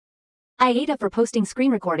AITA for posting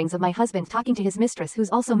screen recordings of my husband talking to his mistress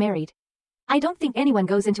who's also married. I don't think anyone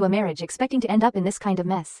goes into a marriage expecting to end up in this kind of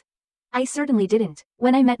mess. I certainly didn't.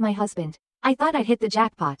 When I met my husband, I thought I'd hit the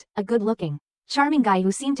jackpot, a good-looking, charming guy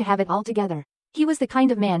who seemed to have it all together. He was the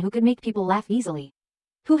kind of man who could make people laugh easily,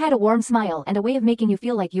 who had a warm smile and a way of making you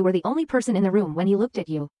feel like you were the only person in the room when he looked at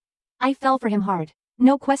you. I fell for him hard.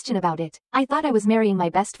 No question about it. I thought I was marrying my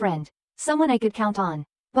best friend, someone I could count on.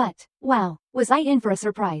 But, wow, was I in for a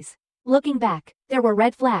surprise. Looking back, there were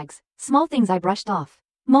red flags, small things I brushed off,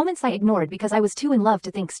 moments I ignored because I was too in love to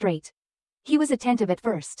think straight. He was attentive at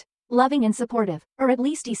first, loving and supportive, or at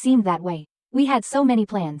least he seemed that way. We had so many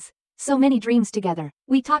plans, so many dreams together.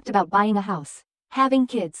 We talked about buying a house, having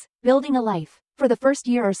kids, building a life. For the first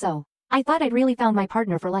year or so, I thought I'd really found my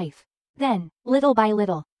partner for life. Then, little by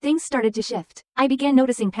little, things started to shift. I began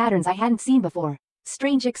noticing patterns I hadn't seen before.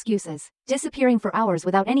 Strange excuses, disappearing for hours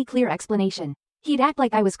without any clear explanation. He'd act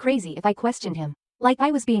like I was crazy if I questioned him, like I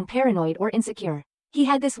was being paranoid or insecure. He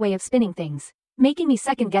had this way of spinning things, making me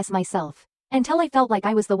second-guess myself, until I felt like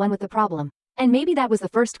I was the one with the problem. And maybe that was the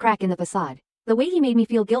first crack in the facade, the way he made me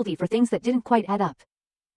feel guilty for things that didn't quite add up.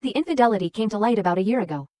 The infidelity came to light about a year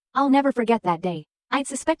ago. I'll never forget that day. I'd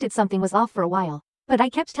suspected something was off for a while, but I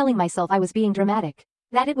kept telling myself I was being dramatic,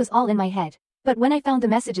 that it was all in my head. But when I found the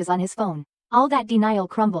messages on his phone, all that denial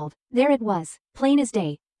crumbled. There it was, plain as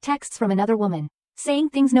day. Texts from another woman, saying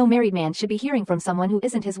things no married man should be hearing from someone who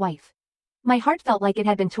isn't his wife. My heart felt like it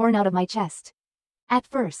had been torn out of my chest. At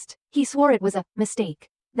first, he swore it was a mistake,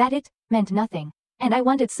 that it meant nothing, and I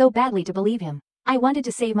wanted so badly to believe him. I wanted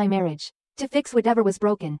to save my marriage, to fix whatever was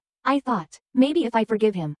broken. I thought, maybe if I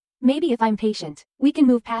forgive him, maybe if I'm patient, we can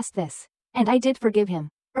move past this. And I did forgive him,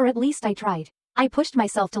 or at least I tried. I pushed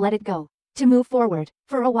myself to let it go, to move forward.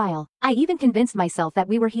 For a while, I even convinced myself that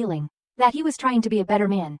we were healing, that he was trying to be a better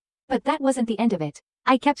man. But that wasn't the end of it.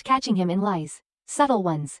 I kept catching him in lies. Subtle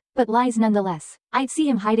ones, but lies nonetheless. I'd see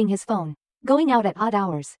him hiding his phone, going out at odd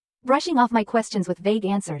hours, brushing off my questions with vague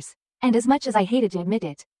answers. And as much as I hated to admit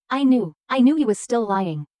it, I knew he was still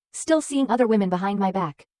lying, still seeing other women behind my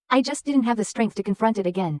back. I just didn't have the strength to confront it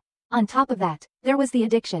again. On top of that, there was the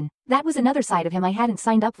addiction. That was another side of him I hadn't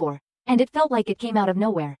signed up for, and it felt like it came out of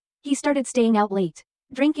nowhere. He started staying out late,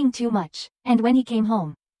 drinking too much, and when he came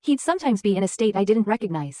home, he'd sometimes be in a state I didn't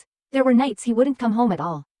recognize. There were nights he wouldn't come home at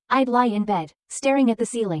all. I'd lie in bed, staring at the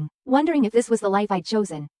ceiling, wondering if this was the life I'd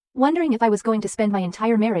chosen, wondering if I was going to spend my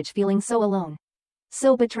entire marriage feeling so alone,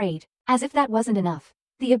 so betrayed. As if that wasn't enough,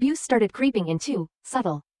 the abuse started creeping in too,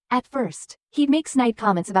 subtle. At first, he'd make snide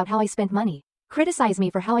comments about how I spent money, criticize me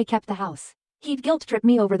for how I kept the house. He'd guilt-trip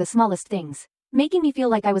me over the smallest things, making me feel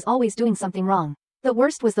like I was always doing something wrong. The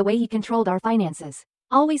worst was the way he controlled our finances,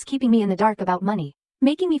 always keeping me in the dark about money,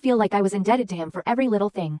 making me feel like I was indebted to him for every little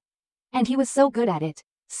thing. And he was so good at it,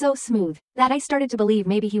 so smooth, that I started to believe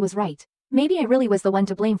maybe he was right. Maybe I really was the one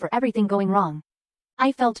to blame for everything going wrong.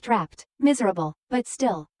 I felt trapped, miserable, but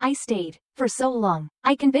still, I stayed. For so long,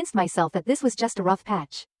 I convinced myself that this was just a rough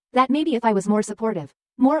patch, that maybe if I was more supportive,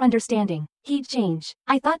 more understanding, he'd change.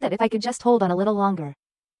 I thought that if I could just hold on a little longer,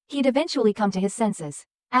 he'd eventually come to his senses.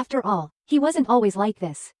 After all, he wasn't always like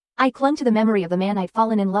this. I clung to the memory of the man I'd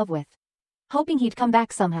fallen in love with, hoping he'd come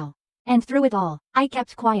back somehow. And through it all, I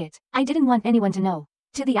kept quiet. I didn't want anyone to know.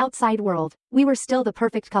 To the outside world, we were still the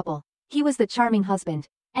perfect couple. He was the charming husband,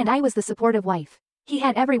 and I was the supportive wife. He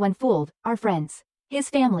had everyone fooled, our friends, his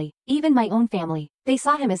family, even my own family. They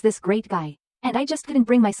saw him as this great guy, and I just couldn't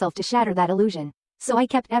bring myself to shatter that illusion. So I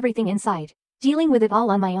kept everything inside, dealing with it all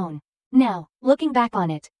on my own. Now, looking back on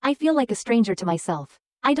it, I feel like a stranger to myself.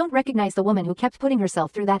 I don't recognize the woman who kept putting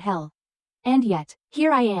herself through that hell. And yet,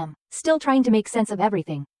 here I am, still trying to make sense of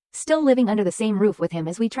everything, still living under the same roof with him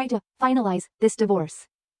as we try to finalize this divorce.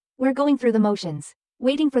 We're going through the motions,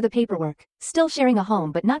 waiting for the paperwork, still sharing a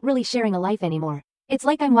home but not really sharing a life anymore. It's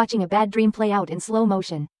like I'm watching a bad dream play out in slow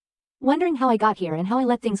motion, wondering how I got here and how I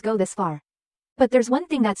let things go this far. But there's one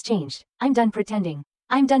thing that's changed. I'm done pretending.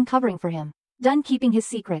 I'm done covering for him, done keeping his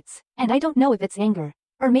secrets, and I don't know if it's anger,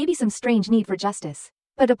 or maybe some strange need for justice.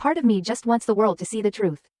 But a part of me just wants the world to see the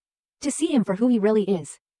truth. To see him for who he really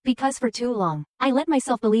is. Because for too long, I let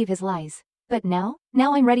myself believe his lies. But now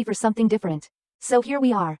I'm ready for something different. So here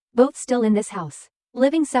we are, both still in this house,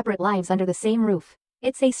 living separate lives under the same roof.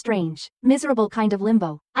 It's a strange, miserable kind of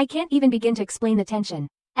limbo. I can't even begin to explain the tension.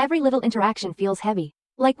 Every little interaction feels heavy,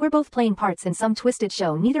 like we're both playing parts in some twisted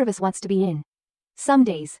show neither of us wants to be in. Some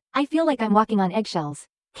days, I feel like I'm walking on eggshells,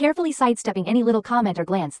 carefully sidestepping any little comment or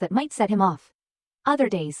glance that might set him off. Other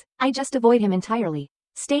days, I just avoid him entirely,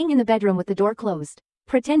 staying in the bedroom with the door closed,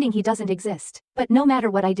 pretending he doesn't exist. But no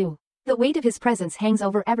matter what I do, the weight of his presence hangs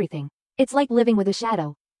over everything. It's like living with a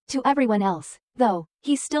shadow. To everyone else, though,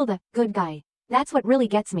 he's still the good guy. That's what really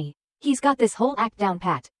gets me. He's got this whole act down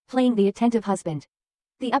pat, playing the attentive husband,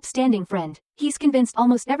 the upstanding friend. He's convinced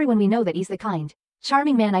almost everyone we know that he's the kind,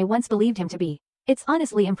 charming man I once believed him to be. It's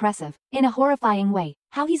honestly impressive, in a horrifying way,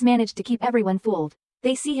 how he's managed to keep everyone fooled.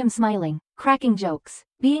 They see him smiling, cracking jokes,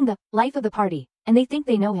 being the life of the party, and they think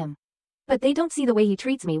they know him. But they don't see the way he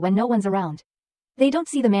treats me when no one's around. They don't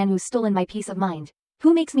see the man who's stolen my peace of mind,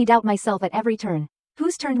 who makes me doubt myself at every turn,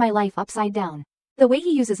 who's turned my life upside down. The way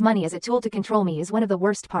he uses money as a tool to control me is one of the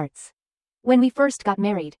worst parts. When we first got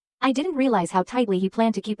married, I didn't realize how tightly he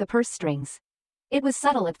planned to keep the purse strings. It was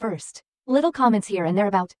subtle at first. Little comments here and there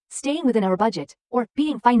about staying within our budget, or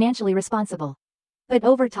being financially responsible. But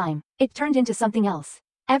over time, it turned into something else.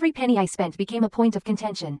 Every penny I spent became a point of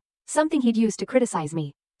contention, something he'd use to criticize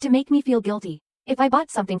me, to make me feel guilty. If I bought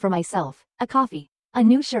something for myself, a coffee, a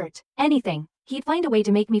new shirt, anything, he'd find a way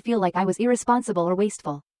to make me feel like I was irresponsible or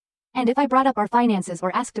wasteful. And if I brought up our finances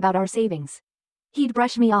or asked about our savings, he'd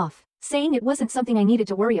brush me off, saying it wasn't something I needed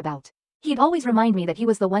to worry about. He'd always remind me that he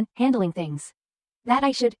was the one handling things, that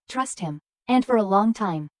I should trust him. And for a long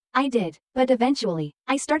time, I did, but eventually,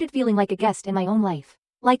 I started feeling like a guest in my own life,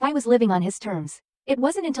 like I was living on his terms. It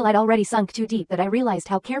wasn't until I'd already sunk too deep that I realized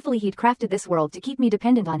how carefully he'd crafted this world to keep me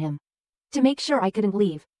dependent on him, to make sure I couldn't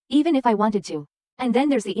leave, even if I wanted to. And then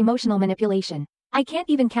there's the emotional manipulation. I can't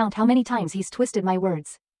even count how many times he's twisted my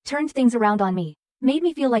words, turned things around on me, made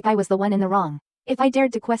me feel like I was the one in the wrong. If I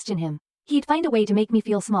dared to question him, he'd find a way to make me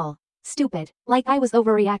feel small, stupid, like I was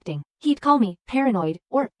overreacting. He'd call me paranoid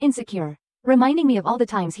or insecure, reminding me of all the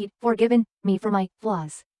times he'd forgiven me for my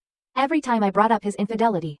flaws. Every time I brought up his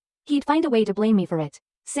infidelity, he'd find a way to blame me for it,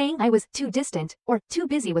 saying I was too distant or too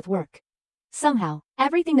busy with work. Somehow,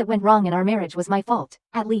 everything that went wrong in our marriage was my fault,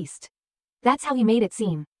 at least. That's how he made it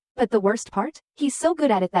seem. But the worst part? He's so good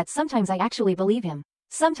at it that sometimes I actually believe him.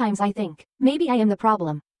 Sometimes I think, maybe I am the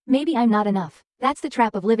problem. Maybe I'm not enough. That's the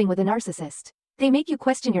trap of living with a narcissist. They make you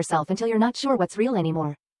question yourself until you're not sure what's real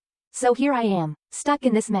anymore. So here I am, stuck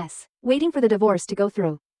in this mess, waiting for the divorce to go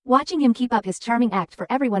through, watching him keep up his charming act for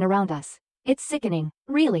everyone around us. It's sickening,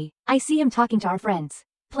 really. I see him talking to our friends,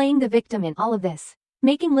 playing the victim in all of this,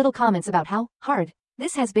 making little comments about how hard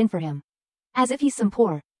this has been for him. As if he's some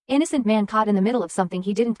poor, innocent man caught in the middle of something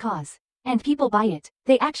he didn't cause. And people buy it.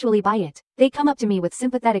 They actually buy it. They come up to me with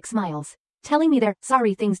sympathetic smiles, telling me they're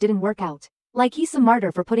sorry things didn't work out. Like he's some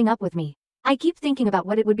martyr for putting up with me. I keep thinking about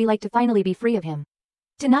what it would be like to finally be free of him.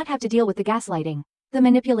 To not have to deal with the gaslighting, the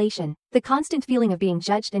manipulation, the constant feeling of being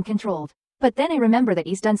judged and controlled. But then I remember that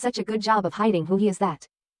he's done such a good job of hiding who he is that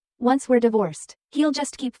once we're divorced, he'll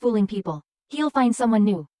just keep fooling people. He'll find someone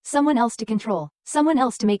new, someone else to control, someone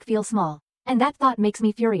else to make feel small. And that thought makes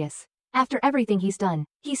me furious. After everything he's done,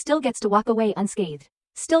 he still gets to walk away unscathed.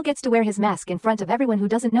 Still gets to wear his mask in front of everyone who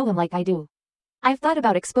doesn't know him like I do. I've thought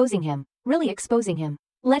about exposing him, really exposing him,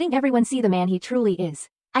 letting everyone see the man he truly is.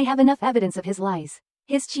 I have enough evidence of his lies,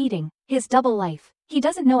 his cheating, his double life. He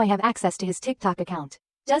doesn't know I have access to his TikTok account.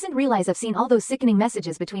 Doesn't realize I've seen all those sickening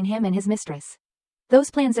messages between him and his mistress.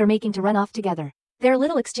 Those plans they're making to run off together. Their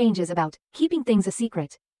little exchanges about keeping things a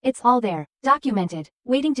secret. It's all there, documented,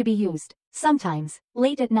 waiting to be used. Sometimes,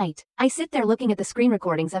 late at night, I sit there looking at the screen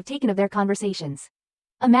recordings I've taken of their conversations,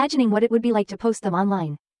 imagining what it would be like to post them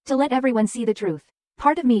online, to let everyone see the truth.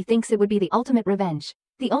 Part of me thinks it would be the ultimate revenge,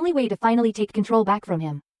 the only way to finally take control back from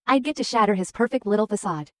him. I'd get to shatter his perfect little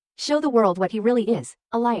facade, show the world what he really is,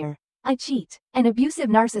 a liar, a cheat, an abusive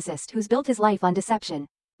narcissist who's built his life on deception.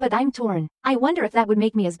 But I'm torn. I wonder if that would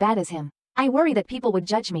make me as bad as him. I worry that people would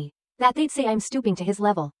judge me, that they'd say I'm stooping to his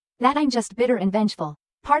level, that I'm just bitter and vengeful.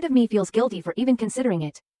 Part of me feels guilty for even considering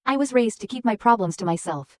it. I was raised to keep my problems to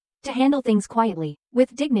myself, to handle things quietly,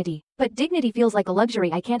 with dignity, but dignity feels like a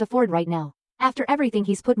luxury I can't afford right now. After everything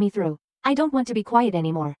he's put me through, I don't want to be quiet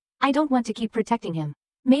anymore. I don't want to keep protecting him.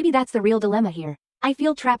 Maybe that's the real dilemma here. I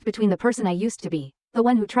feel trapped between the person I used to be, the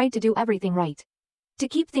one who tried to do everything right, to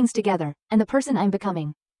keep things together, and the person I'm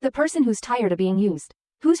becoming, the person who's tired of being used,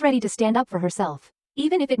 who's ready to stand up for herself,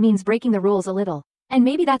 even if it means breaking the rules a little. And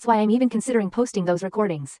maybe that's why I'm even considering posting those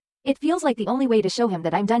recordings. It feels like the only way to show him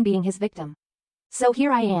that I'm done being his victim. So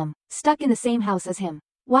here I am, stuck in the same house as him,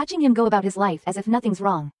 watching him go about his life as if nothing's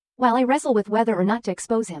wrong, while I wrestle with whether or not to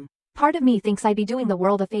expose him. Part of me thinks I'd be doing the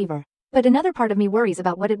world a favor, but another part of me worries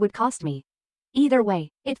about what it would cost me. Either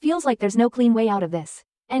way, it feels like there's no clean way out of this.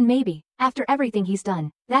 And maybe, after everything he's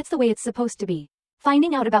done, that's the way it's supposed to be.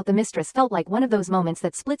 Finding out about the mistress felt like one of those moments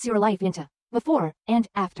that splits your life into before and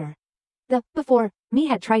after. The before me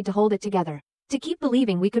had tried to hold it together, to keep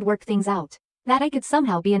believing we could work things out, that I could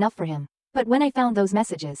somehow be enough for him. But when I found those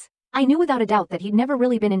messages, I knew without a doubt that he'd never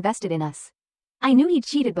really been invested in us. I knew he'd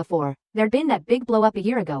cheated before, there'd been that big blow up a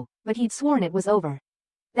year ago, but he'd sworn it was over.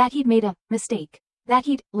 That he'd made a mistake. That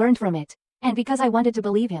he'd learned from it. And because I wanted to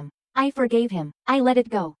believe him, I forgave him, I let it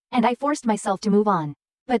go, and I forced myself to move on.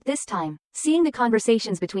 But this time, seeing the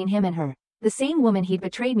conversations between him and her, the same woman he'd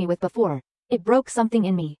betrayed me with before, it broke something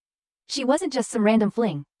in me. She wasn't just some random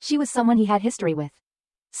fling, she was someone he had history with.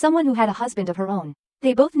 Someone who had a husband of her own.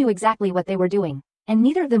 They both knew exactly what they were doing, and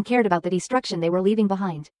neither of them cared about the destruction they were leaving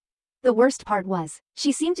behind. The worst part was,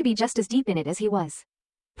 she seemed to be just as deep in it as he was.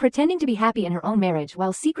 Pretending to be happy in her own marriage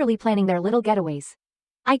while secretly planning their little getaways.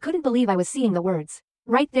 I couldn't believe I was seeing the words.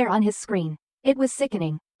 Right there on his screen. It was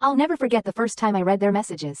sickening. I'll never forget the first time I read their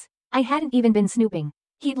messages. I hadn't even been snooping.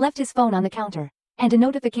 He'd left his phone on the counter. And a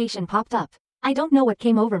notification popped up. I don't know what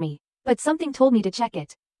came over me, but something told me to check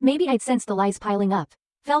it. Maybe I'd sensed the lies piling up.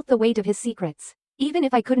 Felt the weight of his secrets. Even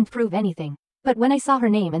if I couldn't prove anything. But when I saw her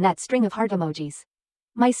name and that string of heart emojis,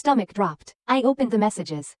 my stomach dropped. I opened the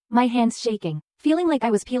messages, my hands shaking, feeling like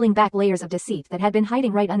I was peeling back layers of deceit that had been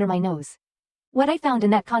hiding right under my nose. What I found in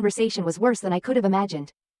that conversation was worse than I could have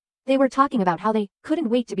imagined. They were talking about how they couldn't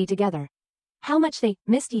wait to be together. How much they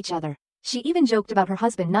missed each other. She even joked about her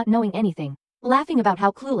husband not knowing anything, laughing about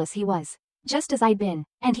how clueless he was, just as I'd been,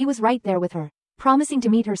 and he was right there with her, promising to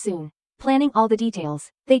meet her soon, planning all the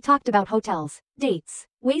details. They talked about hotels, dates,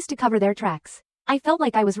 ways to cover their tracks. I felt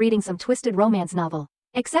like I was reading some twisted romance novel.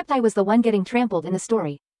 Except I was the one getting trampled in the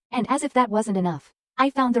story. And as if that wasn't enough, I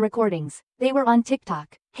found the recordings. They were on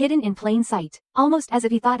TikTok, hidden in plain sight, almost as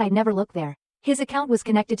if he thought I'd never look there. His account was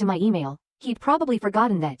connected to my email. He'd probably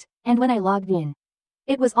forgotten that, and when I logged in,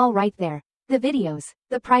 it was all right there. The videos,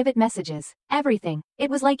 the private messages, everything. It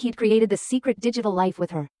was like he'd created this secret digital life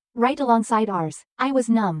with her, right alongside ours. I was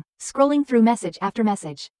numb, scrolling through message after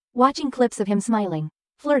message, watching clips of him smiling,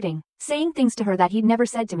 flirting, saying things to her that he'd never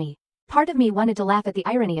said to me. Part of me wanted to laugh at the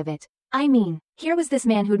irony of it. I mean, here was this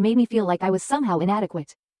man who'd made me feel like I was somehow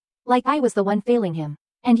inadequate. Like I was the one failing him.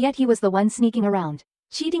 And yet he was the one sneaking around,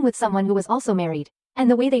 cheating with someone who was also married.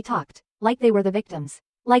 And the way they talked, like they were the victims.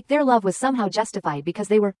 Like their love was somehow justified because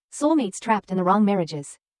they were soulmates trapped in the wrong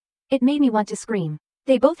marriages. It made me want to scream.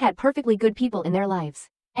 They both had perfectly good people in their lives.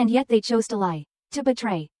 And yet they chose to lie, to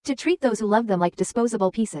betray, to treat those who loved them like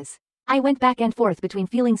disposable pieces. I went back and forth between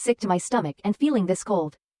feeling sick to my stomach and feeling this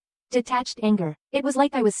cold, detached anger. It was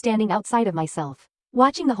like I was standing outside of myself,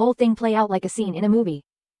 watching the whole thing play out like a scene in a movie.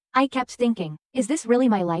 I kept thinking, is this really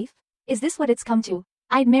my life? Is this what it's come to?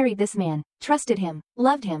 I'd married this man, trusted him,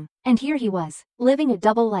 loved him, and here he was, living a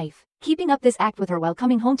double life, keeping up this act with her while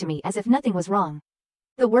coming home to me as if nothing was wrong.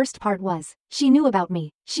 The worst part was, she knew about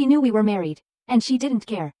me, she knew we were married, and she didn't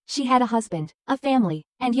care. She had a husband, a family,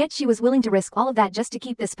 and yet she was willing to risk all of that just to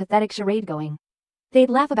keep this pathetic charade going. They'd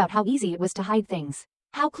laugh about how easy it was to hide things.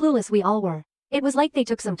 How clueless we all were. It was like they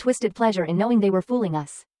took some twisted pleasure in knowing they were fooling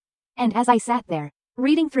us. And as I sat there,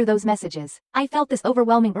 reading through those messages, I felt this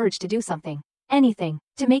overwhelming urge to do something. Anything,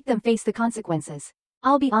 to make them face the consequences.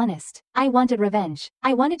 I'll be honest, I wanted revenge.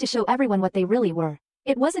 I wanted to show everyone what they really were.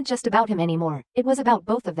 It wasn't just about him anymore, it was about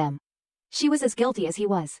both of them. She was as guilty as he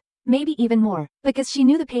was. Maybe even more, because she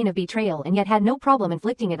knew the pain of betrayal and yet had no problem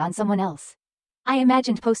inflicting it on someone else. I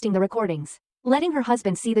imagined posting the recordings, letting her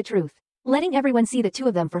husband see the truth. Letting everyone see the two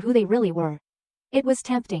of them for who they really were. It was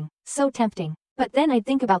tempting, so tempting, but then I'd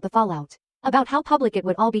think about the fallout. About how public it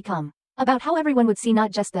would all become. About how everyone would see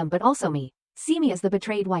not just them but also me. See me as the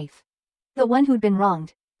betrayed wife. The one who'd been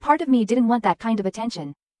wronged. Part of me didn't want that kind of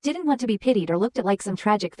attention. Didn't want to be pitied or looked at like some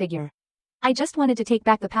tragic figure. I just wanted to take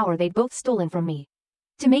back the power they'd both stolen from me.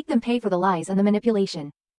 To make them pay for the lies and the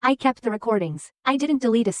manipulation. I kept the recordings. I didn't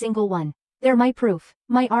delete a single one. They're my proof,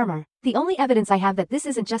 my armor, the only evidence I have that this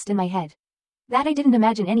isn't just in my head. That I didn't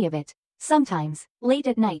imagine any of it. Sometimes, late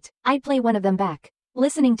at night, I'd play one of them back,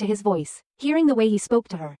 listening to his voice, hearing the way he spoke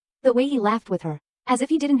to her, the way he laughed with her, as if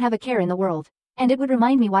he didn't have a care in the world, and it would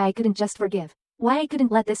remind me why I couldn't just forgive, why I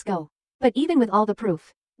couldn't let this go. But even with all the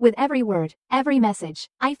proof, with every word, every message,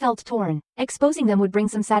 I felt torn. Exposing them would bring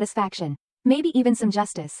some satisfaction, maybe even some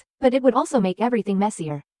justice, but it would also make everything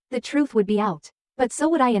messier. The truth would be out. But so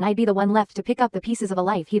would I, and I'd be the one left to pick up the pieces of a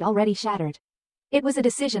life he'd already shattered. It was a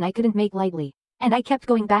decision I couldn't make lightly, and I kept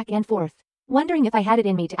going back and forth, wondering if I had it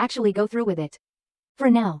in me to actually go through with it.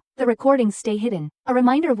 For now, the recordings stay hidden, a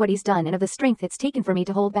reminder of what he's done and of the strength it's taken for me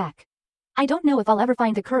to hold back. I don't know if I'll ever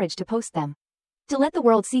find the courage to post them, to let the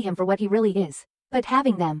world see him for what he really is, but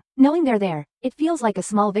having them, knowing they're there, it feels like a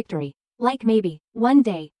small victory. Like maybe, one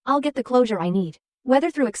day, I'll get the closure I need,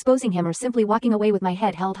 whether through exposing him or simply walking away with my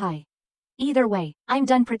head held high. Either way, I'm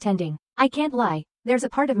done pretending. I can't lie, there's a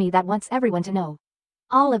part of me that wants everyone to know.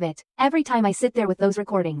 All of it, every time I sit there with those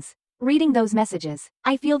recordings, Reading those messages,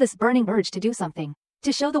 I feel this burning urge to do something.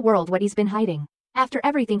 To show the world what he's been hiding. After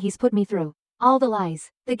everything he's put me through. All the lies,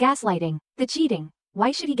 the gaslighting, the cheating.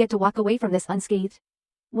 Why should he get to walk away from this unscathed?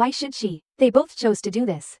 Why should she? They both chose to do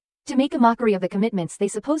this. To make a mockery of the commitments they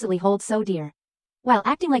supposedly hold so dear. While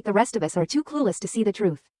acting like the rest of us are too clueless to see the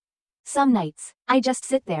truth. Some nights, I just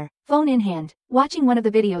sit there, phone in hand, watching one of the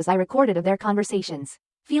videos I recorded of their conversations.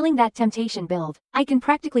 Feeling that temptation build, I can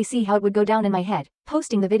practically see how it would go down in my head,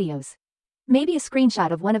 posting the videos. Maybe a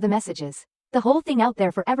screenshot of one of the messages. The whole thing out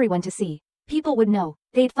there for everyone to see. People would know,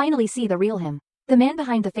 they'd finally see the real him. The man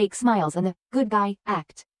behind the fake smiles and the good guy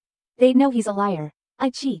act. They'd know he's a liar,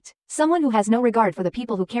 a cheat, someone who has no regard for the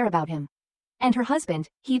people who care about him. And her husband,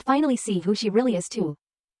 he'd finally see who she really is too.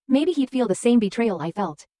 Maybe he'd feel the same betrayal I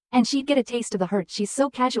felt. And she'd get a taste of the hurt she's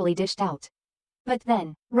so casually dished out. But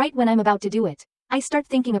then, right when I'm about to do it, I start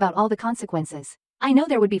thinking about all the consequences. I know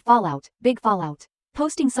there would be fallout, big fallout.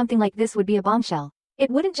 Posting something like this would be a bombshell.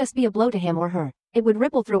 It wouldn't just be a blow to him or her, it would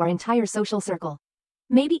ripple through our entire social circle.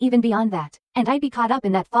 Maybe even beyond that, and I'd be caught up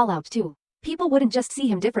in that fallout too. People wouldn't just see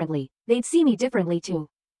him differently, they'd see me differently too.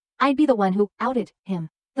 I'd be the one who outed him,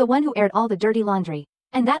 the one who aired all the dirty laundry.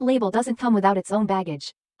 And that label doesn't come without its own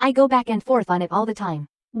baggage. I go back and forth on it all the time.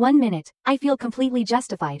 1 minute, I feel completely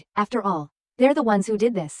justified. After all, they're the ones who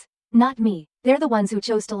did this. Not me. They're the ones who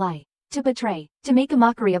chose to lie, to betray, to make a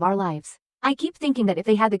mockery of our lives. I keep thinking that if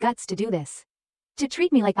they had the guts to do this, to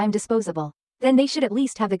treat me like I'm disposable, then they should at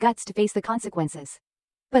least have the guts to face the consequences.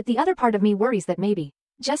 But the other part of me worries that maybe,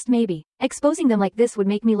 just maybe, exposing them like this would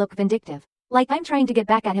make me look vindictive, like I'm trying to get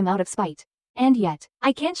back at him out of spite. And yet,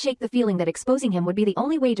 I can't shake the feeling that exposing him would be the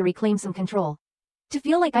only way to reclaim some control. To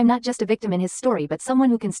feel like I'm not just a victim in his story but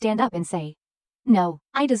someone who can stand up and say, no,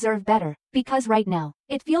 I deserve better, because right now,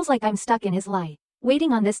 it feels like I'm stuck in his lie,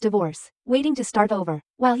 waiting on this divorce, waiting to start over,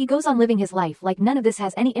 while he goes on living his life like none of this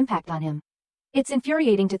has any impact on him. It's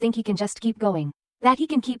infuriating to think he can just keep going, that he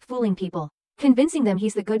can keep fooling people, convincing them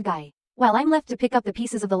he's the good guy, while I'm left to pick up the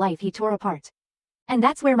pieces of the life he tore apart. And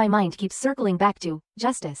that's where my mind keeps circling back to,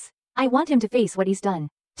 justice. I want him to face what he's done,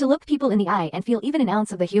 to look people in the eye and feel even an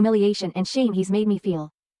ounce of the humiliation and shame he's made me feel.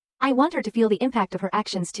 I want her to feel the impact of her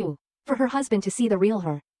actions too, for her husband to see the real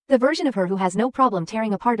her, the version of her who has no problem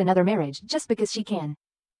tearing apart another marriage just because she can.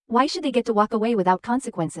 Why should they get to walk away without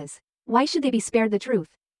consequences? Why should they be spared the truth?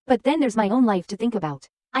 But then there's my own life to think about.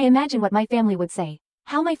 I imagine what my family would say,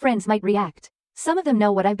 how my friends might react. Some of them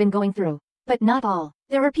know what I've been going through, but not all.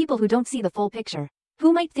 There are people who don't see the full picture,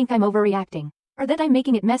 who might think I'm overreacting, or that I'm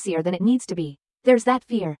making it messier than it needs to be. There's that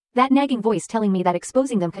fear, that nagging voice telling me that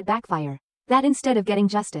exposing them could backfire, that instead of getting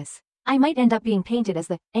justice, I might end up being painted as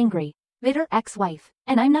the angry, bitter ex-wife,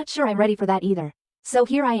 and I'm not sure I'm ready for that either. So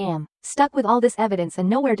here I am, stuck with all this evidence and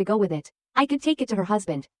nowhere to go with it. I could take it to her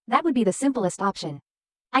husband, that would be the simplest option.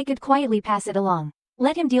 I could quietly pass it along,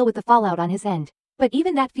 let him deal with the fallout on his end, but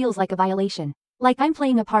even that feels like a violation, like I'm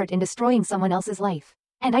playing a part in destroying someone else's life,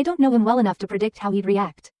 and I don't know him well enough to predict how he'd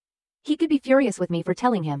react. He could be furious with me for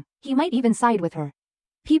telling him, he might even side with her.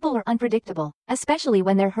 People are unpredictable, especially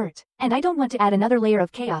when they're hurt, and I don't want to add another layer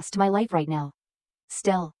of chaos to my life right now.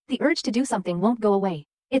 Still, the urge to do something won't go away.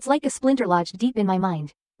 It's like a splinter lodged deep in my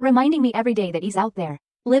mind, reminding me every day that he's out there,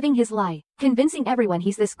 living his lie, convincing everyone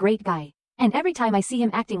he's this great guy. And every time I see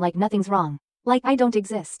him acting like nothing's wrong, like I don't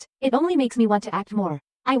exist, it only makes me want to act more.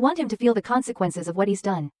 I want him to feel the consequences of what he's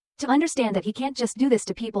done, to understand that he can't just do this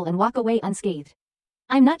to people and walk away unscathed.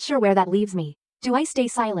 I'm not sure where that leaves me. Do I stay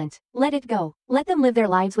silent, let it go, let them live their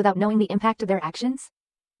lives without knowing the impact of their actions?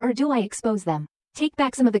 Or do I expose them, take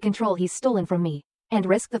back some of the control he's stolen from me, and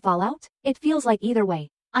risk the fallout? It feels like either way,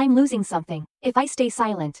 I'm losing something. If I stay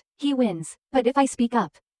silent, he wins, but if I speak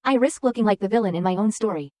up, I risk looking like the villain in my own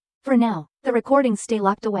story. For now, the recordings stay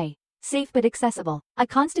locked away, safe but accessible, a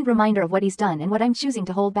constant reminder of what he's done and what I'm choosing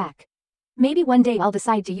to hold back. Maybe one day I'll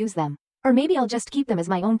decide to use them, or maybe I'll just keep them as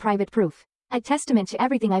my own private proof, a testament to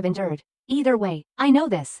everything I've endured. Either way, I know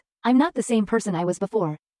this, I'm not the same person I was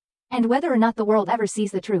before. And whether or not the world ever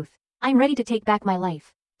sees the truth, I'm ready to take back my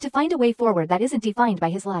life, to find a way forward that isn't defined by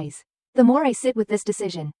his lies. The more I sit with this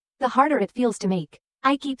decision, the harder it feels to make.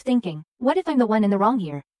 I keep thinking, what if I'm the one in the wrong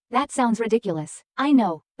here? That sounds ridiculous, I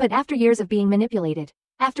know, but after years of being manipulated,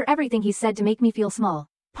 after everything he's said to make me feel small,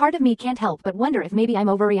 part of me can't help but wonder if maybe I'm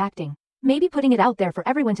overreacting. Maybe putting it out there for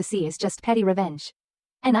everyone to see is just petty revenge.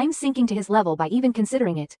 And I'm sinking to his level by even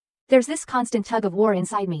considering it. There's this constant tug of war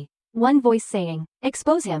inside me. One voice saying,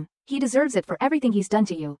 expose him, he deserves it for everything he's done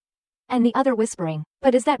to you. And the other whispering,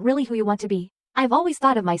 but is that really who you want to be? I've always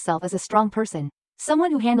thought of myself as a strong person,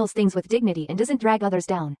 someone who handles things with dignity and doesn't drag others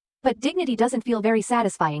down. But dignity doesn't feel very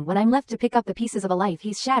satisfying when I'm left to pick up the pieces of a life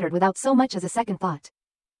he's shattered without so much as a second thought.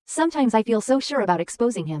 Sometimes I feel so sure about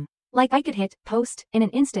exposing him. Like I could hit post in an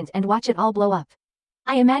instant and watch it all blow up.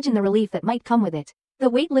 I imagine the relief that might come with it. The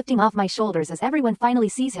weight lifting off my shoulders as everyone finally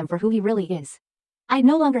sees him for who he really is. I'd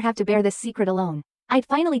no longer have to bear this secret alone. I'd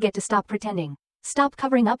finally get to stop pretending. Stop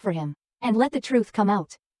covering up for him. And let the truth come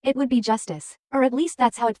out. It would be justice. Or at least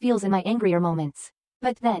that's how it feels in my angrier moments.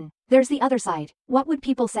 But then, there's the other side. What would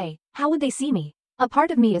people say? How would they see me? A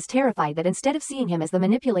part of me is terrified that instead of seeing him as the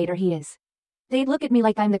manipulator he is, they'd look at me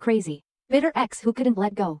like I'm the crazy, bitter ex who couldn't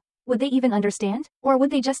let go. Would they even understand? Or would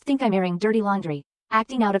they just think I'm airing dirty laundry?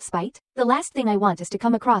 Acting out of spite? The last thing I want is to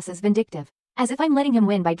come across as vindictive. As if I'm letting him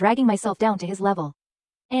win by dragging myself down to his level.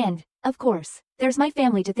 And, of course, there's my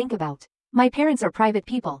family to think about. My parents are private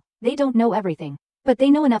people. They don't know everything. But they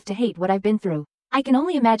know enough to hate what I've been through. I can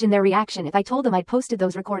only imagine their reaction if I told them I'd posted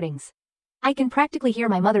those recordings. I can practically hear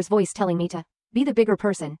my mother's voice telling me to be the bigger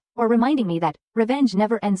person, or reminding me that revenge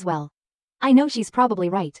never ends well. I know she's probably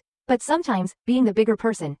right. But sometimes, being the bigger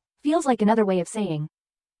person feels like another way of saying,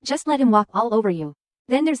 just let him walk all over you.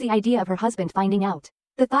 Then there's the idea of her husband finding out.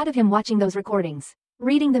 The thought of him watching those recordings,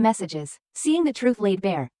 reading the messages, seeing the truth laid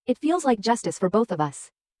bare, it feels like justice for both of us.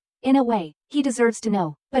 In a way, he deserves to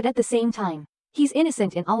know, but at the same time, he's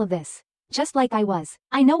innocent in all of this. Just like I was.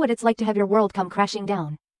 I know what it's like to have your world come crashing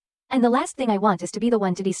down. And the last thing I want is to be the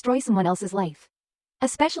one to destroy someone else's life.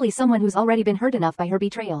 Especially someone who's already been hurt enough by her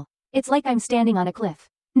betrayal. It's like I'm standing on a cliff,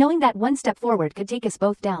 knowing that one step forward could take us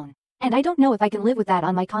both down. And I don't know if I can live with that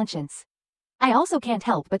on my conscience. I also can't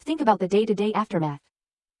help but think about the day-to-day aftermath.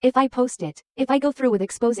 If I post it, if I go through with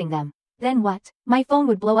exposing them, then what? My phone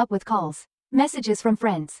would blow up with calls, messages from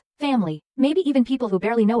friends, family, maybe even people who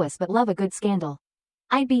barely know us but love a good scandal.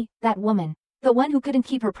 I'd be that woman, the one who couldn't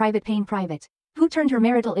keep her private pain private, who turned her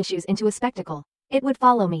marital issues into a spectacle. It would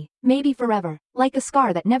follow me, maybe forever, like a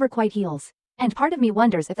scar that never quite heals. And part of me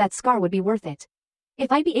wonders if that scar would be worth it.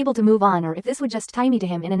 If I'd be able to move on or if this would just tie me to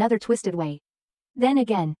him in another twisted way. Then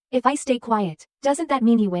again, if I stay quiet, doesn't that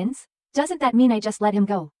mean he wins? Doesn't that mean I just let him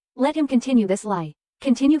go? Let him continue this lie?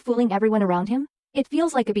 Continue fooling everyone around him? It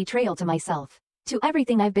feels like a betrayal to myself, to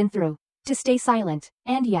everything I've been through, to stay silent,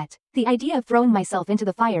 and yet, the idea of throwing myself into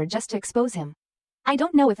the fire just to expose him. I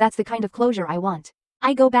don't know if that's the kind of closure I want.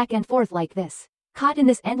 I go back and forth like this, caught in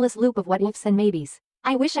this endless loop of what ifs and maybes.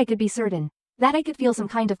 I wish I could be certain, that I could feel some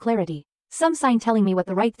kind of clarity, some sign telling me what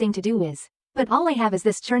the right thing to do is. But all I have is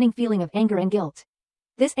this churning feeling of anger and guilt.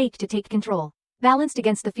 This ache to take control, balanced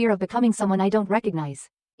against the fear of becoming someone I don't recognize.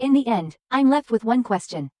 In the end, I'm left with one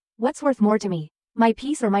question. What's worth more to me? My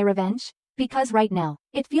peace or my revenge? Because right now,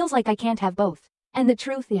 it feels like I can't have both. And the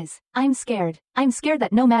truth is, I'm scared. I'm scared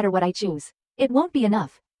that no matter what I choose, it won't be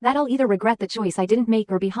enough, that I'll either regret the choice I didn't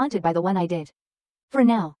make or be haunted by the one I did. For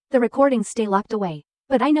now, the recordings stay locked away.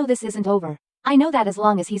 But I know this isn't over. I know that as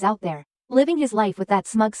long as he's out there, living his life with that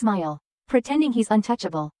smug smile, pretending he's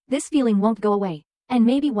untouchable, this feeling won't go away. And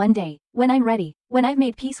maybe one day, when I'm ready, when I've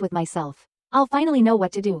made peace with myself, I'll finally know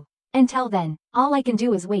what to do. Until then, all I can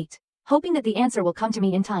do is wait, hoping that the answer will come to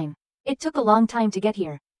me in time. It took a long time to get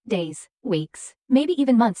here. Days, weeks, maybe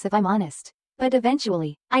even months if I'm honest. But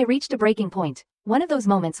eventually, I reached a breaking point. One of those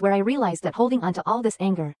moments where I realized that holding onto all this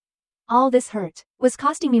anger, all this hurt, was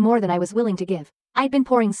costing me more than I was willing to give. I'd been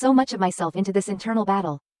pouring so much of myself into this internal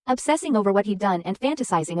battle, obsessing over what he'd done and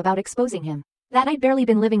fantasizing about exposing him, that I'd barely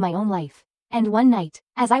been living my own life. And one night,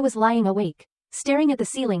 as I was lying awake, staring at the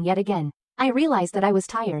ceiling yet again, I realized that I was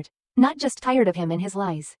tired. Not just tired of him and his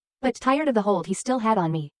lies, but tired of the hold he still had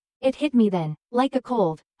on me. It hit me then, like a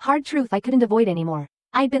cold, hard truth I couldn't avoid anymore.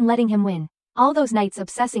 I'd been letting him win. All those nights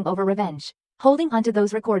obsessing over revenge, holding onto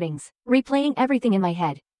those recordings, replaying everything in my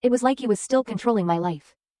head. It was like he was still controlling my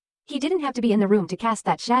life. He didn't have to be in the room to cast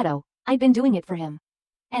that shadow. I'd been doing it for him.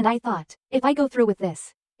 And I thought, if I go through with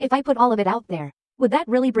this, if I put all of it out there, would that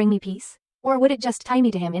really bring me peace? Or would it just tie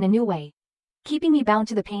me to him in a new way, keeping me bound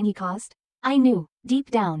to the pain he caused? I knew,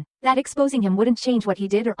 deep down, that exposing him wouldn't change what he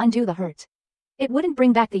did or undo the hurt. It wouldn't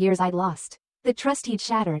bring back the years I'd lost, the trust he'd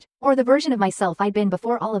shattered, or the version of myself I'd been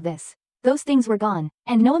before all of this. Those things were gone,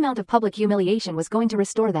 and no amount of public humiliation was going to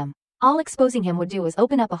restore them. All exposing him would do is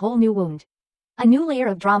open up a whole new wound. A new layer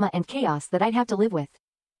of drama and chaos that I'd have to live with.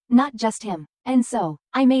 Not just him. And so,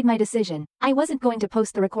 I made my decision. I wasn't going to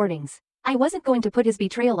post the recordings. I wasn't going to put his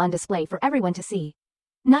betrayal on display for everyone to see.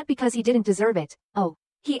 Not because he didn't deserve it. Oh,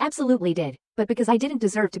 he absolutely did, but because I didn't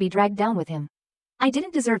deserve to be dragged down with him. I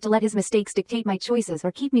didn't deserve to let his mistakes dictate my choices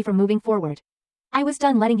or keep me from moving forward. I was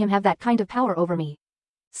done letting him have that kind of power over me.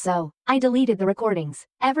 So, I deleted the recordings,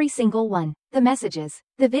 every single one, the messages,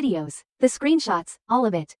 the videos, the screenshots, all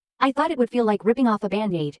of it. I thought it would feel like ripping off a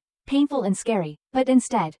band-aid, painful and scary, but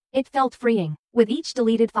instead, it felt freeing. With each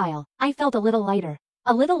deleted file, I felt a little lighter.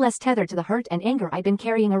 a little less tethered to the hurt and anger I'd been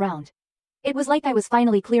carrying around. It was like I was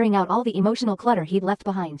finally clearing out all the emotional clutter he'd left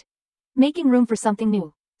behind. Making room for something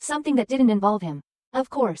new. Something that didn't involve him. Of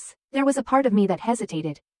course, there was a part of me that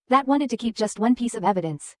hesitated, that wanted to keep just one piece of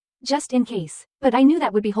evidence. Just in case. But I knew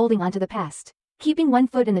that would be holding on to the past. Keeping one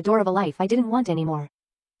foot in the door of a life I didn't want anymore.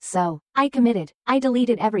 So, I committed. I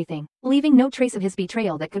deleted everything, leaving no trace of his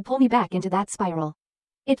betrayal that could pull me back into that spiral.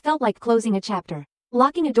 It felt like closing a chapter.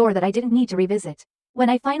 Locking a door that I didn't need to revisit. When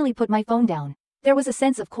I finally put my phone down, there was a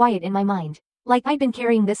sense of quiet in my mind. Like I'd been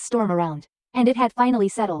carrying this storm around. And it had finally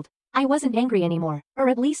settled. I wasn't angry anymore, or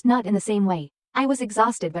at least not in the same way. I was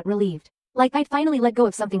exhausted but relieved. Like I'd finally let go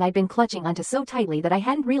of something I'd been clutching onto so tightly that I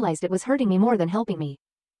hadn't realized it was hurting me more than helping me.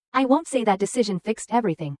 I won't say that decision fixed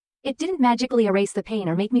everything. It didn't magically erase the pain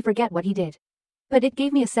or make me forget what he did. But it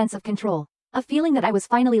gave me a sense of control. A feeling that I was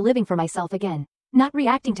finally living for myself again. Not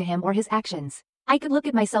reacting to him or his actions. I could look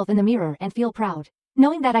at myself in the mirror and feel proud.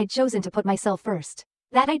 Knowing that I'd chosen to put myself first.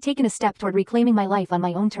 That I'd taken a step toward reclaiming my life on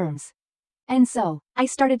my own terms. And so, I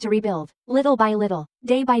started to rebuild. Little by little,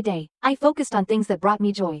 day by day, I focused on things that brought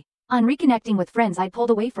me joy. On reconnecting with friends I'd pulled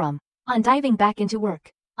away from. On diving back into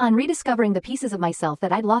work. On rediscovering the pieces of myself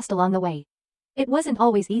that I'd lost along the way. It wasn't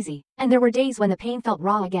always easy, and there were days when the pain felt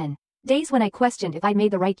raw again. Days when I questioned if I'd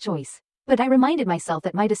made the right choice. But I reminded myself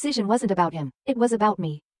that my decision wasn't about him, it was about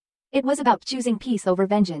me. It was about choosing peace over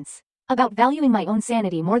vengeance. About valuing my own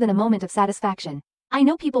sanity more than a moment of satisfaction. I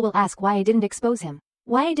know people will ask why I didn't expose him.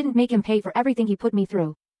 Why I didn't make him pay for everything he put me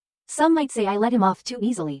through. Some might say I let him off too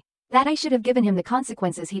easily. That I should have given him the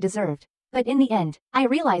consequences he deserved. But in the end, I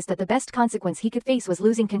realized that the best consequence he could face was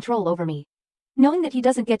losing control over me. Knowing that he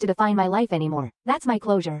doesn't get to define my life anymore, that's my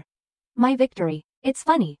closure. My victory. It's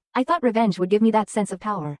funny, I thought revenge would give me that sense of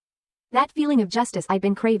power. That feeling of justice I'd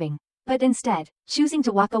been craving. But instead, choosing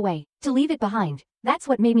to walk away, to leave it behind, that's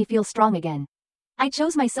what made me feel strong again. I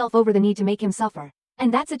chose myself over the need to make him suffer.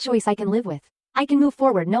 And that's a choice I can live with. I can move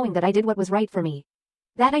forward knowing that I did what was right for me.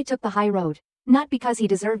 That I took the high road. Not because he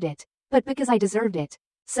deserved it, but because I deserved it.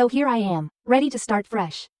 So here I am, ready to start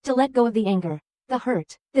fresh, to let go of the anger, the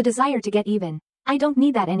hurt, the desire to get even. I don't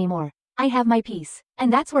need that anymore. I have my peace,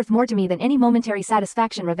 and that's worth more to me than any momentary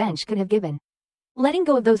satisfaction revenge could have given. Letting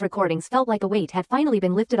go of those recordings felt like a weight had finally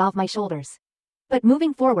been lifted off my shoulders. But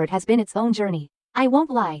moving forward has been its own journey. I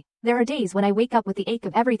won't lie, there are days when I wake up with the ache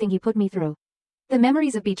of everything he put me through. The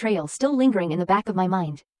memories of betrayal still lingering in the back of my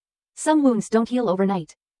mind. Some wounds don't heal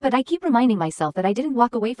overnight, but I keep reminding myself that I didn't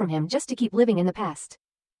walk away from him just to keep living in the past.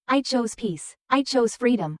 I chose peace, I chose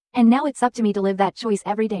freedom, and now it's up to me to live that choice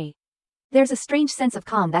every day. There's a strange sense of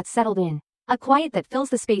calm that's settled in, a quiet that fills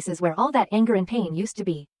the spaces where all that anger and pain used to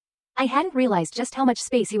be. I hadn't realized just how much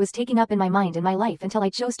space he was taking up in my mind and my life until I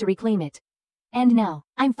chose to reclaim it. And now,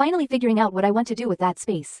 I'm finally figuring out what I want to do with that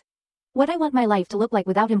space. What I want my life to look like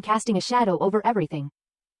without him casting a shadow over everything.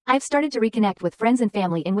 I've started to reconnect with friends and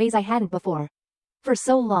family in ways I hadn't before. For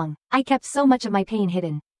so long, I kept so much of my pain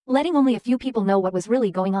hidden, letting only a few people know what was really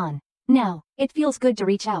going on. Now, it feels good to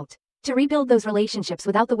reach out, to rebuild those relationships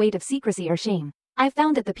without the weight of secrecy or shame. I've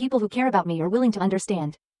found that the people who care about me are willing to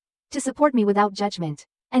understand, to support me without judgment.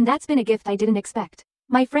 And that's been a gift I didn't expect.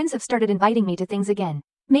 My friends have started inviting me to things again,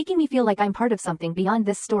 making me feel like I'm part of something beyond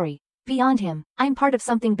this story. Beyond him, I'm part of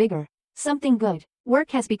something bigger. Something good.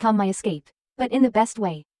 Work has become my escape. But in the best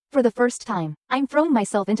way. For the first time, I'm throwing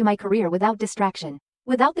myself into my career without distraction.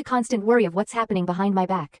 Without the constant worry of what's happening behind my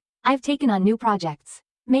back. I've taken on new projects,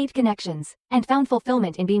 made connections, and found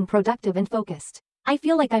fulfillment in being productive and focused. I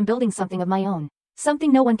feel like I'm building something of my own.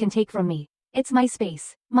 Something no one can take from me. It's my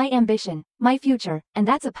space, my ambition, my future, and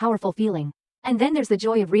that's a powerful feeling. And then there's the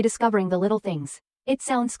joy of rediscovering the little things. It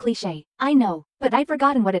sounds cliché, I know, but I'd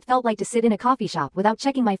forgotten what it felt like to sit in a coffee shop without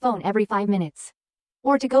checking my phone every 5 minutes.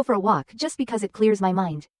 Or to go for a walk just because it clears my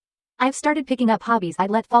mind. I've started picking up hobbies I'd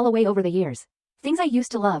let fall away over the years. Things I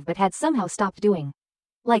used to love but had somehow stopped doing.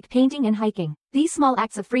 Like painting and hiking. These small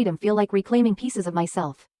acts of freedom feel like reclaiming pieces of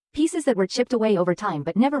myself. Pieces that were chipped away over time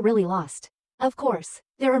but never really lost. Of course,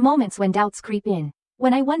 there are moments when doubts creep in.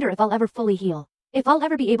 When I wonder if I'll ever fully heal. If I'll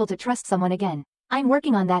ever be able to trust someone again. I'm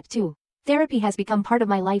working on that too. Therapy has become part of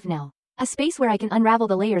my life now. A space where I can unravel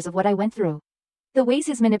the layers of what I went through. The ways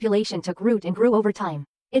his manipulation took root and grew over time.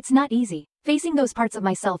 It's not easy, facing those parts of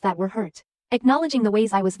myself that were hurt. Acknowledging the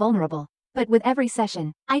ways I was vulnerable. But with every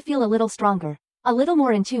session, I feel a little stronger. A little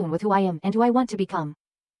more in tune with who I am and who I want to become.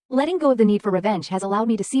 Letting go of the need for revenge has allowed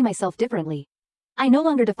me to see myself differently. I no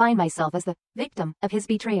longer define myself as the victim of his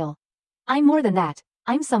betrayal. I'm more than that.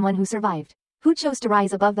 I'm someone who survived. Who chose to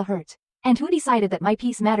rise above the hurt. And who decided that my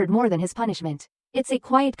peace mattered more than his punishment. It's a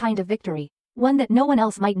quiet kind of victory. One that no one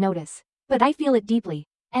else might notice. But I feel it deeply.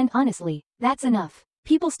 And honestly, that's enough.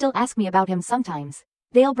 People still ask me about him sometimes.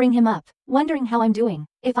 They'll bring him up, wondering how I'm doing,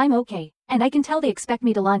 if I'm okay, and I can tell they expect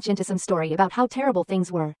me to launch into some story about how terrible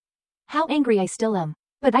things were. How angry I still am.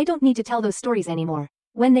 But I don't need to tell those stories anymore.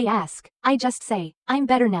 When they ask, I just say, I'm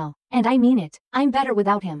better now, and I mean it. I'm better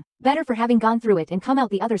without him, better for having gone through it and come out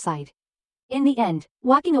the other side. In the end,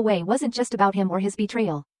 walking away wasn't just about him or his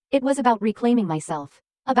betrayal. It was about reclaiming myself.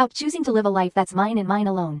 About choosing to live a life that's mine and mine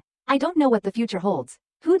alone. I don't know what the future holds.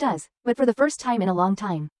 Who does? But for the first time in a long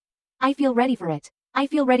time, I feel ready for it. I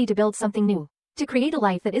feel ready to build something new. To create a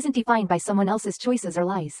life that isn't defined by someone else's choices or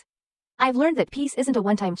lies. I've learned that peace isn't a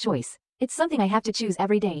one-time choice. It's something I have to choose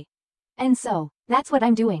every day. And so, that's what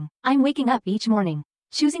I'm doing. I'm waking up each morning,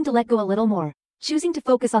 choosing to let go a little more, choosing to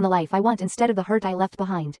focus on the life I want instead of the hurt I left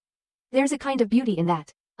behind. There's a kind of beauty in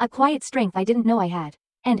that, a quiet strength I didn't know I had.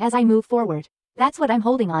 And as I move forward, that's what I'm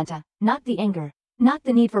holding on to, not the anger, not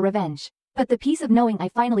the need for revenge, but the peace of knowing I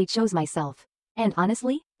finally chose myself. And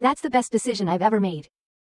honestly, that's the best decision I've ever made.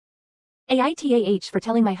 AITAH for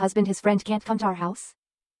telling my husband his friend can't come to our house?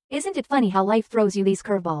 Isn't it funny how life throws you these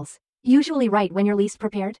curveballs, usually right when you're least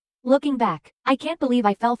prepared? Looking back, I can't believe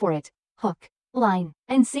I fell for it. Hook, line,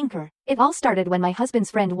 and sinker. It all started when my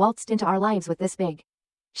husband's friend waltzed into our lives with this big,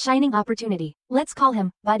 shining opportunity. Let's call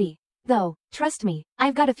him Buddy. Though, trust me,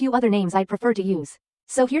 I've got a few other names I'd prefer to use.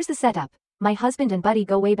 So here's the setup. My husband and Buddy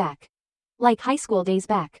go way back. Like high school days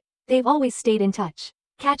back. They've always stayed in touch,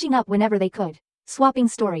 catching up whenever they could, swapping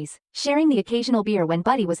stories, sharing the occasional beer when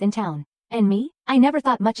Buddy was in town. And me? I never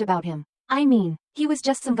thought much about him. I mean, he was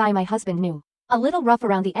just some guy my husband knew. A little rough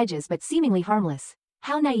around the edges but seemingly harmless.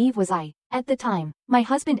 How naive was I? At the time, my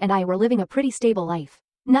husband and I were living a pretty stable life.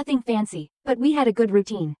 Nothing fancy, but we had a good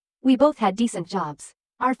routine. We both had decent jobs.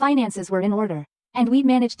 Our finances were in order. And we'd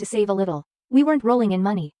managed to save a little. We weren't rolling in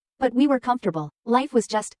money. But we were comfortable. Life was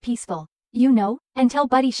just peaceful. You know, until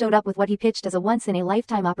Buddy showed up with what he pitched as a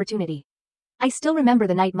once-in-a-lifetime opportunity. I still remember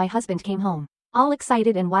the night my husband came home, all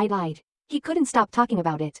excited and wide-eyed. He couldn't stop talking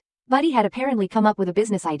about it. Buddy had apparently come up with a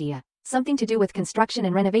business idea, something to do with construction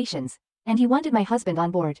and renovations, and he wanted my husband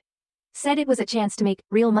on board. Said it was a chance to make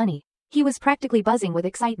real money. He was practically buzzing with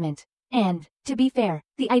excitement. And, to be fair,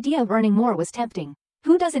 the idea of earning more was tempting.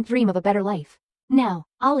 Who doesn't dream of a better life? Now,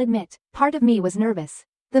 I'll admit, part of me was nervous.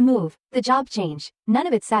 The move, the job change, none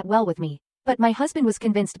of it sat well with me. But my husband was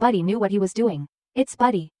convinced Buddy knew what he was doing. It's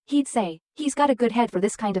Buddy, he'd say. He's got a good head for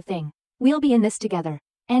this kind of thing. We'll be in this together.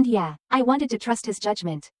 And yeah, I wanted to trust his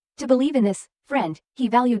judgment. To believe in this friend he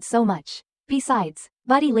valued so much. Besides,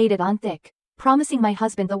 Buddy laid it on thick, promising my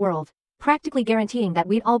husband the world, practically guaranteeing that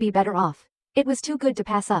we'd all be better off. It was too good to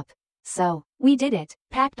pass up. So, we did it,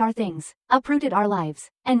 packed our things, uprooted our lives,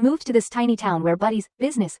 and moved to this tiny town where Buddy's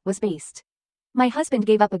business was based. My husband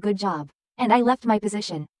gave up a good job, and I left my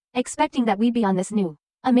position, expecting that we'd be on this new,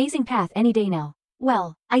 amazing path any day now.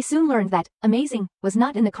 Well, I soon learned that amazing was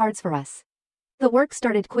not in the cards for us. The work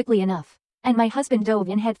started quickly enough, and my husband dove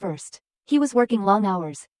in headfirst. He was working long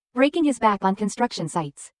hours, breaking his back on construction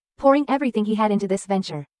sites, pouring everything he had into this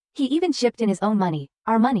venture. He even shipped in his own money,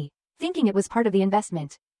 our money, thinking it was part of the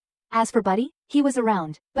investment. As for Buddy, he was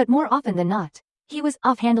around, but more often than not, he was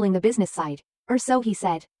off handling the business side. Or so he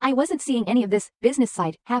said. I wasn't seeing any of this business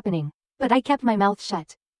side happening, but I kept my mouth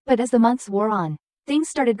shut. But as the months wore on, things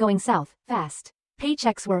started going south, fast.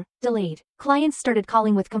 Paychecks were delayed, clients started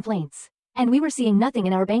calling with complaints, and we were seeing nothing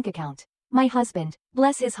in our bank account. My husband,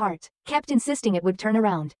 bless his heart, kept insisting it would turn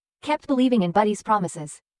around, kept believing in Buddy's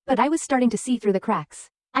promises. But I was starting to see through the cracks.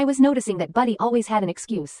 I was noticing that Buddy always had an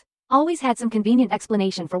excuse, always had some convenient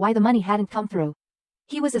explanation for why the money hadn't come through.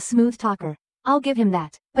 He was a smooth talker. I'll give him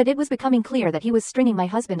that, but it was becoming clear that he was stringing my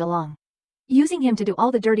husband along, using him to do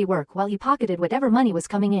all the dirty work while he pocketed whatever money was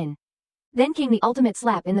coming in. Then came the ultimate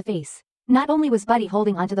slap in the face. Not only was Buddy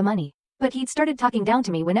holding onto the money, but he'd started talking down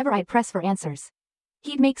to me whenever I'd press for answers.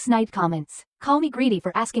 He'd make snide comments, call me greedy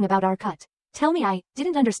for asking about our cut, tell me I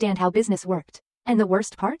didn't understand how business worked. And the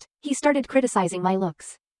worst part? He started criticizing my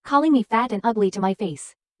looks, calling me fat and ugly to my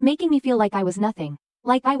face, making me feel like I was nothing,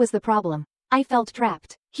 like I was the problem. I felt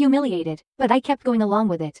trapped, humiliated, but I kept going along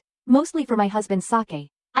with it, mostly for my husband's sake.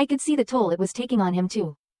 I could see the toll it was taking on him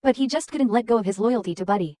too, but he just couldn't let go of his loyalty to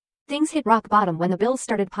Buddy. Things hit rock bottom when the bills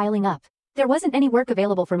started piling up. There wasn't any work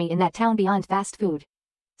available for me in that town beyond fast food.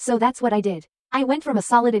 So that's what I did. I went from a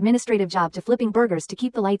solid administrative job to flipping burgers to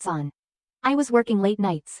keep the lights on. I was working late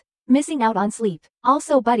nights, missing out on sleep,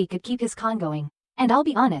 also Buddy could keep his con going. And I'll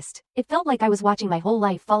be honest, it felt like I was watching my whole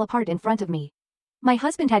life fall apart in front of me. My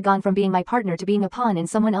husband had gone from being my partner to being a pawn in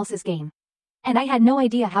someone else's game. And I had no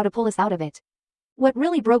idea how to pull us out of it. What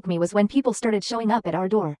really broke me was when people started showing up at our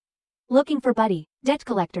door, looking for Buddy, debt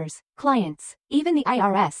collectors, clients, even the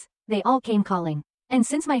IRS, they all came calling. And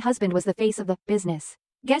since my husband was the face of the business,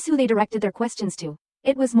 guess who they directed their questions to?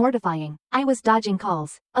 It was mortifying. I was dodging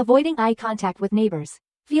calls, avoiding eye contact with neighbors,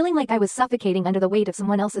 feeling like I was suffocating under the weight of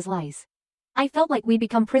someone else's lies. I felt like we'd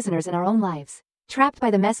become prisoners in our own lives, trapped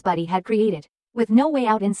by the mess Buddy had created, with no way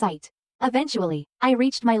out in sight. Eventually, I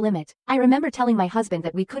reached my limit. I remember telling my husband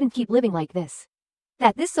that we couldn't keep living like this.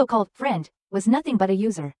 That this so-called friend was nothing but a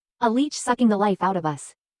user, a leech sucking the life out of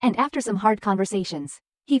us. And after some hard conversations,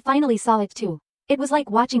 he finally saw it too. It was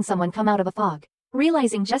like watching someone come out of a fog,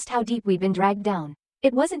 realizing just how deep we'd been dragged down.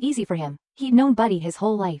 It wasn't easy for him. He'd known Buddy his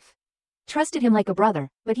whole life. Trusted him like a brother,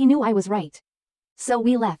 but he knew I was right. So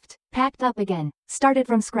we left, packed up again, started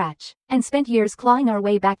from scratch, and spent years clawing our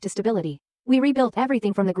way back to stability. We rebuilt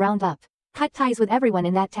everything from the ground up, cut ties with everyone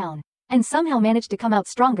in that town, and somehow managed to come out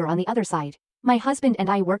stronger on the other side. My husband and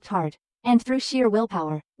I worked hard, and through sheer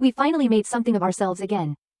willpower, we finally made something of ourselves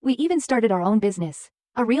again. We even started our own business.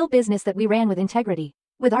 A real business that we ran with integrity,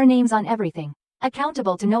 with our names on everything,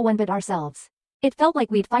 accountable to no one but ourselves. It felt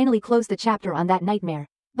like we'd finally closed the chapter on that nightmare.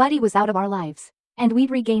 Buddy was out of our lives, and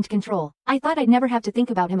we'd regained control. I thought I'd never have to think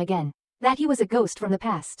about him again, that he was a ghost from the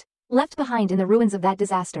past, left behind in the ruins of that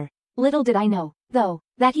disaster. Little did I know, though,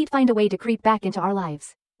 that he'd find a way to creep back into our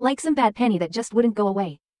lives, like some bad penny that just wouldn't go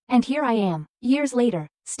away. And here I am, years later,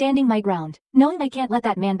 standing my ground, knowing I can't let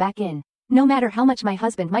that man back in, no matter how much my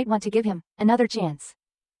husband might want to give him another chance.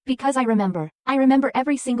 Because I remember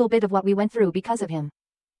every single bit of what we went through because of him.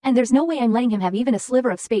 And there's no way I'm letting him have even a sliver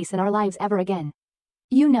of space in our lives ever again.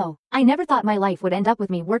 You know, I never thought my life would end up with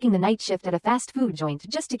me working the night shift at a fast food joint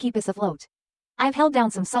just to keep us afloat. I've held down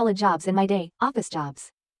some solid jobs in my day, office jobs.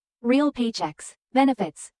 Real paychecks,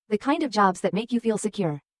 benefits, the kind of jobs that make you feel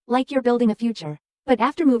secure, like you're building a future. But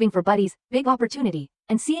after moving for Buddy's big opportunity,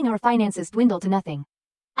 and seeing our finances dwindle to nothing,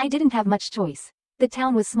 I didn't have much choice. The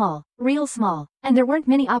town was small, real small, and there weren't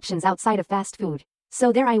many options outside of fast food.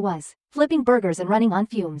 So there I was, flipping burgers and running on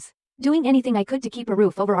fumes, doing anything I could to keep a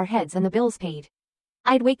roof over our heads and the bills paid.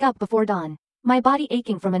 I'd wake up before dawn, my body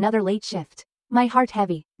aching from another late shift, my heart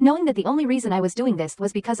heavy, knowing that the only reason I was doing this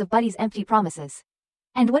was because of Buddy's empty promises.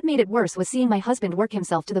 And what made it worse was seeing my husband work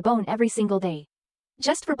himself to the bone every single day,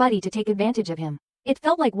 just for Buddy to take advantage of him. It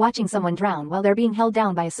felt like watching someone drown while they're being held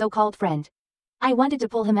down by a so-called friend. I wanted to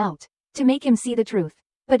pull him out, to make him see the truth,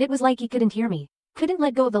 but it was like he couldn't hear me, couldn't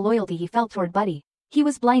let go of the loyalty he felt toward Buddy. He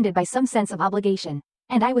was blinded by some sense of obligation,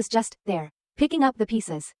 and I was just there, picking up the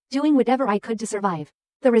pieces, doing whatever I could to survive.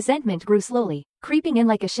 The resentment grew slowly, creeping in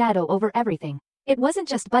like a shadow over everything. It wasn't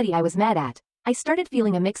just Buddy I was mad at. I started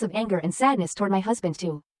feeling a mix of anger and sadness toward my husband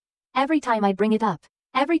too. Every time I'd bring it up,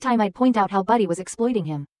 every time I'd point out how Buddy was exploiting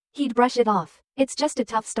him, he'd brush it off. It's just a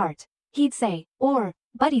tough start, he'd say, or,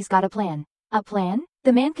 Buddy's got a plan. A plan?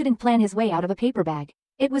 The man couldn't plan his way out of a paper bag.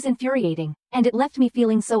 It was infuriating, and it left me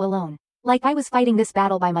feeling so alone, like I was fighting this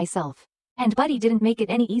battle by myself. And Buddy didn't make it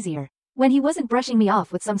any easier, when he wasn't brushing me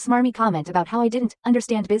off with some smarmy comment about how I didn't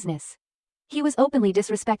understand business. He was openly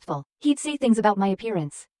disrespectful. He'd say things about my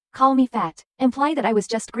appearance, call me fat, imply that I was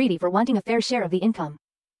just greedy for wanting a fair share of the income.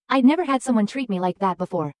 I'd never had someone treat me like that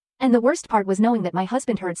before, and the worst part was knowing that my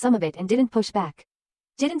husband heard some of it and didn't push back.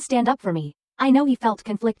 Didn't stand up for me. I know he felt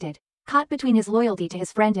conflicted, caught between his loyalty to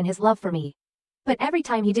his friend and his love for me. But every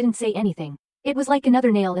time he didn't say anything, it was like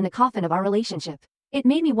another nail in the coffin of our relationship. It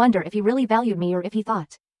made me wonder if he really valued me or if he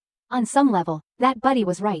thought, on some level, that Buddy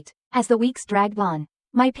was right. As the weeks dragged on,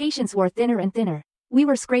 my patience wore thinner and thinner. We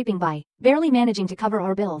were scraping by, barely managing to cover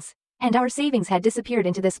our bills, and our savings had disappeared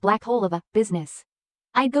into this black hole of a business.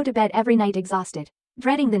 I'd go to bed every night exhausted,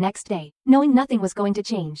 dreading the next day, knowing nothing was going to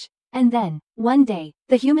change. And then, one day,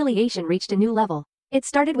 the humiliation reached a new level. It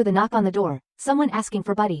started with a knock on the door, someone asking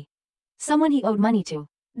for Buddy. Someone he owed money to.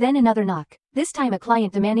 Then another knock, this time a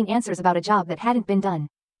client demanding answers about a job that hadn't been done.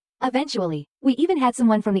 Eventually, we even had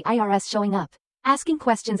someone from the IRS showing up, asking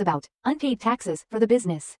questions about unpaid taxes for the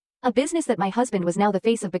business. A business that my husband was now the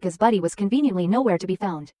face of because Buddy was conveniently nowhere to be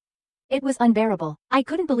found. It was unbearable. I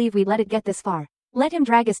couldn't believe we'd let it get this far, let him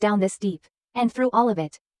drag us down this deep. And through all of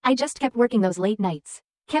it, I just kept working those late nights,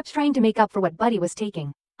 kept trying to make up for what Buddy was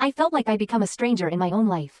taking. I felt like I'd become a stranger in my own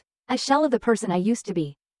life, a shell of the person I used to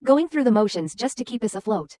be, going through the motions just to keep us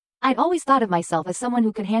afloat. I'd always thought of myself as someone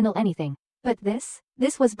who could handle anything. But this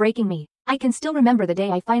was breaking me. I can still remember the day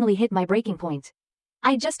I finally hit my breaking point.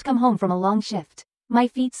 I'd just come home from a long shift, my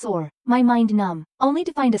feet sore, my mind numb, only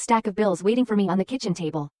to find a stack of bills waiting for me on the kitchen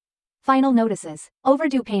table. Final notices,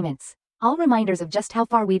 overdue payments, all reminders of just how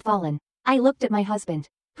far we'd fallen. I looked at my husband,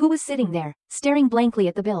 who was sitting there, staring blankly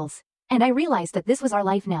at the bills, and I realized that this was our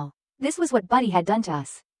life now. This was what Buddy had done to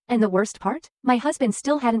us. And the worst part? My husband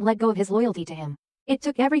still hadn't let go of his loyalty to him. It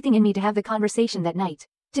took everything in me to have the conversation that night,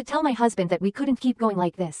 To tell my husband that we couldn't keep going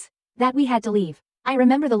like this. That we had to leave. I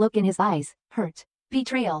remember the look in his eyes, hurt.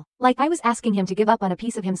 Betrayal, like I was asking him to give up on a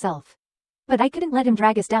piece of himself. But I couldn't let him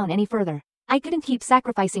drag us down any further. I couldn't keep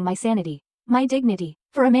sacrificing my sanity, my dignity,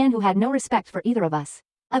 for a man who had no respect for either of us.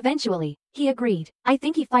 Eventually, he agreed. I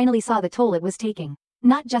think he finally saw the toll it was taking.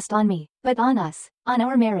 Not just on me, but on us, on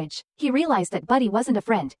our marriage. He realized that Buddy wasn't a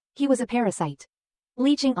friend, he was a parasite.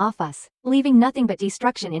 Leeching off us, leaving nothing but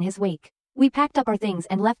destruction in his wake. We packed up our things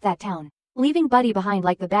and left that town, leaving Buddy behind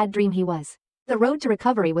like the bad dream he was. The road to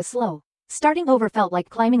recovery was slow. Starting over felt like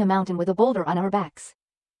climbing a mountain with a boulder on our backs.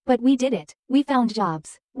 But we did it. We found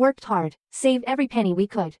jobs, worked hard, saved every penny we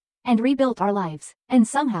could, and rebuilt our lives. And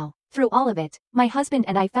somehow, through all of it, my husband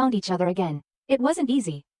and I found each other again. It wasn't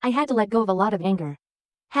easy. I had to let go of a lot of anger.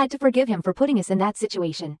 Had to forgive him for putting us in that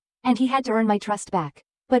situation. And he had to earn my trust back.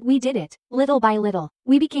 But we did it. Little by little,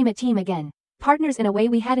 we became a team again. Partners in a way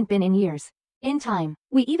we hadn't been in years. In time,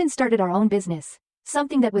 we even started our own business.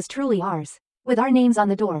 Something that was truly ours. With our names on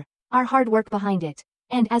the door. Our hard work behind it.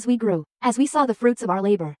 And as we grew, as we saw the fruits of our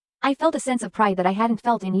labor, I felt a sense of pride that I hadn't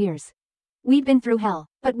felt in years. We'd been through hell,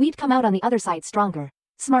 but we'd come out on the other side stronger,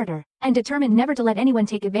 smarter, and determined never to let anyone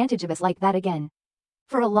take advantage of us like that again.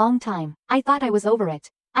 For a long time, I thought I was over it.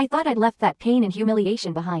 I thought I'd left that pain and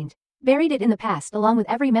humiliation behind, buried it in the past along with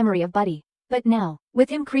every memory of Buddy. But now, with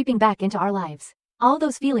him creeping back into our lives, all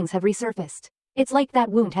those feelings have resurfaced. It's like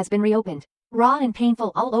that wound has been reopened, raw and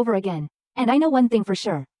painful all over again. And I know one thing for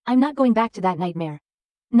sure, I'm not going back to that nightmare.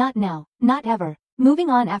 Not now, not ever. Moving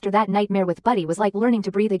on after that nightmare with Buddy was like learning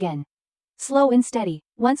to breathe again. Slow and steady,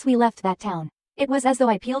 once we left that town, it was as though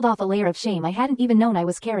I peeled off a layer of shame I hadn't even known I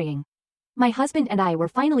was carrying. My husband and I were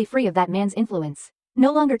finally free of that man's influence,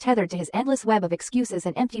 no longer tethered to his endless web of excuses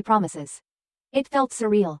and empty promises. It felt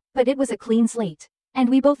surreal, but it was a clean slate. And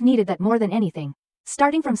we both needed that more than anything.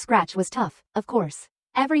 Starting from scratch was tough, of course.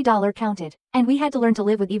 Every dollar counted, and we had to learn to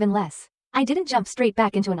live with even less. I didn't jump straight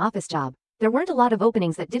back into an office job. There weren't a lot of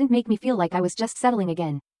openings that didn't make me feel like I was just settling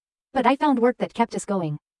again. But I found work that kept us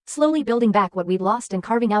going, slowly building back what we'd lost and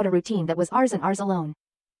carving out a routine that was ours and ours alone.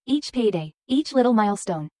 Each payday, each little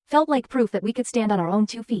milestone, felt like proof that we could stand on our own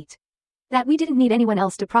 2 feet. That we didn't need anyone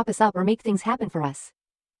else to prop us up or make things happen for us.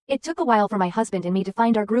 It took a while for my husband and me to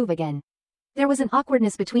find our groove again. There was an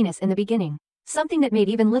awkwardness between us in the beginning, something that made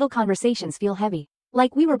even little conversations feel heavy,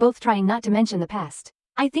 like we were both trying not to mention the past.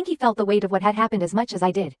 I think he felt the weight of what had happened as much as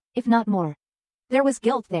I did, if not more. There was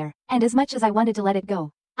guilt there, and as much as I wanted to let it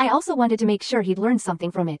go, I also wanted to make sure he'd learned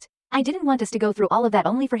something from it. I didn't want us to go through all of that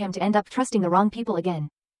only for him to end up trusting the wrong people again.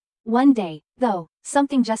 One day, though,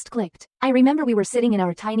 something just clicked. I remember we were sitting in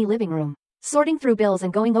our tiny living room, sorting through bills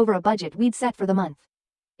and going over a budget we'd set for the month.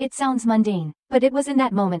 It sounds mundane, but it was in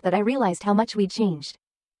that moment that I realized how much we'd changed.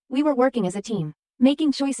 We were working as a team,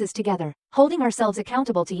 making choices together, holding ourselves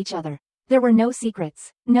accountable to each other. There were no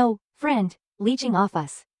secrets, no friend leeching off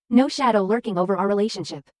us, no shadow lurking over our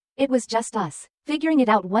relationship. It was just us, figuring it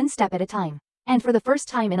out one step at a time. And for the first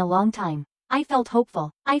time in a long time, I felt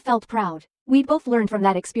hopeful. I felt proud. We'd both learned from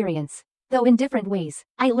that experience. Though in different ways,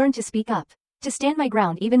 I learned to speak up, to stand my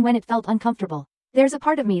ground even when it felt uncomfortable. There's a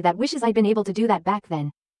part of me that wishes I'd been able to do that back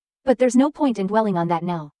then. But there's no point in dwelling on that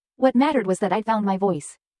now. What mattered was that I'd found my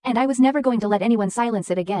voice. And I was never going to let anyone silence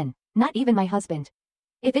it again, not even my husband.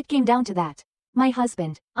 If it came down to that. My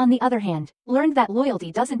husband, on the other hand, learned that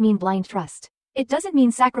loyalty doesn't mean blind trust. It doesn't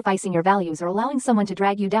mean sacrificing your values or allowing someone to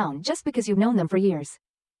drag you down just because you've known them for years.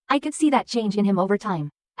 I could see that change in him over time,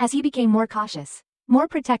 as he became more cautious, more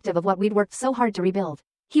protective of what we'd worked so hard to rebuild.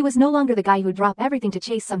 He was no longer the guy who'd drop everything to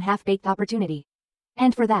chase some half-baked opportunity.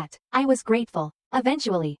 And for that, I was grateful.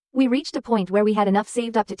 Eventually, we reached a point where we had enough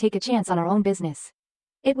saved up to take a chance on our own business.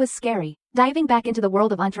 It was scary, diving back into the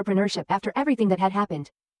world of entrepreneurship after everything that had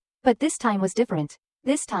happened. But this time was different.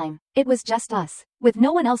 This time, it was just us, with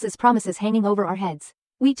no one else's promises hanging over our heads.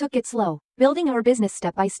 We took it slow, building our business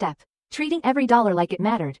step by step, treating every dollar like it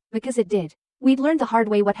mattered, because it did. We'd learned the hard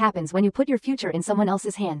way what happens when you put your future in someone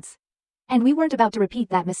else's hands. And we weren't about to repeat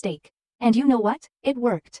that mistake. And you know what? It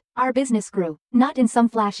worked. Our business grew, not in some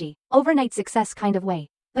flashy, overnight success kind of way,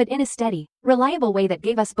 but in a steady, reliable way that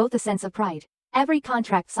gave us both a sense of pride. Every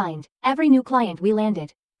contract signed, every new client we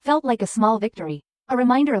landed, felt like a small victory, a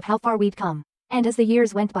reminder of how far we'd come. And as the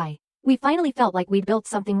years went by, we finally felt like we'd built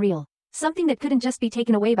something real, something that couldn't just be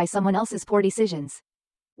taken away by someone else's poor decisions.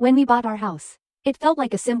 When we bought our house, it felt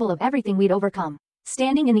like a symbol of everything we'd overcome.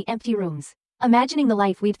 Standing in the empty rooms, imagining the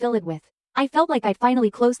life we'd fill it with, I felt like I'd finally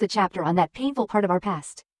closed the chapter on that painful part of our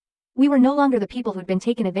past. We were no longer the people who'd been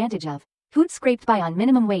taken advantage of, who'd scraped by on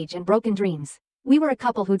minimum wage and broken dreams. We were a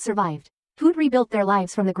couple who'd survived, who'd rebuilt their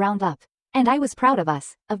lives from the ground up. And I was proud of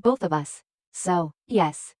us, of both of us. So,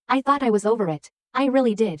 yes, I thought I was over it. I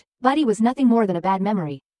really did. Buddy was nothing more than a bad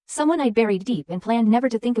memory. Someone I'd buried deep and planned never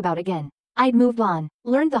to think about again. I'd moved on,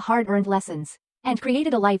 learned the hard-earned lessons, and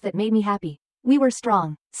created a life that made me happy. We were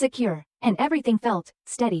strong, secure, and everything felt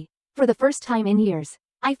steady. For the first time in years,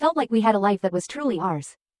 I felt like we had a life that was truly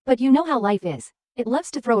ours. But you know how life is. It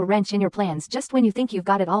loves to throw a wrench in your plans just when you think you've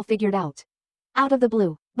got it all figured out. Out of the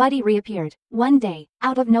blue, Buddy reappeared. One day,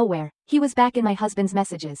 out of nowhere, he was back in my husband's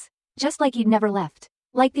messages. Just like he'd never left.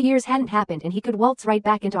 Like the years hadn't happened and he could waltz right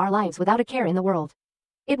back into our lives without a care in the world.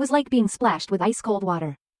 It was like being splashed with ice-cold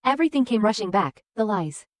water. Everything came rushing back, the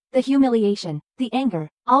lies, the humiliation, the anger,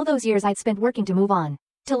 all those years I'd spent working to move on,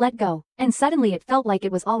 to let go, and suddenly it felt like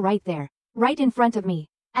it was all right there, right in front of me,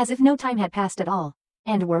 as if no time had passed at all.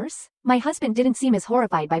 And worse, my husband didn't seem as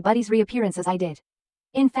horrified by Buddy's reappearance as I did.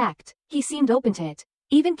 In fact, he seemed open to it,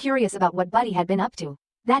 even curious about what Buddy had been up to.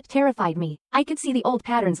 That terrified me. I could see the old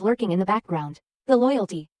patterns lurking in the background. The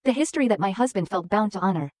loyalty, the history that my husband felt bound to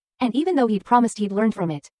honor. And even though he'd promised he'd learned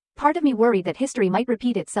from it, part of me worried that history might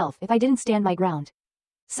repeat itself if I didn't stand my ground.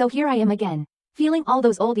 So here I am again, feeling all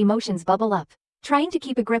those old emotions bubble up, trying to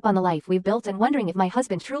keep a grip on the life we've built and wondering if my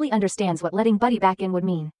husband truly understands what letting Buddy back in would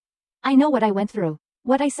mean. I know what I went through,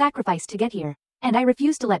 what I sacrificed to get here, and I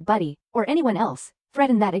refuse to let Buddy, or anyone else,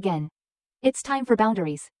 threaten that again. It's time for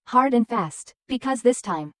boundaries, hard and fast, because this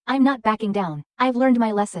time, I'm not backing down. I've learned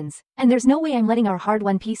my lessons, and there's no way I'm letting our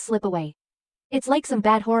hard-won peace slip away. It's like some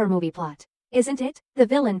bad horror movie plot, isn't it? The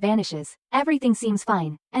villain vanishes, everything seems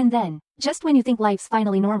fine, and then, just when you think life's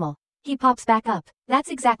finally normal, he pops back up. That's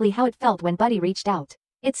exactly how it felt when Buddy reached out.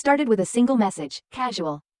 It started with a single message,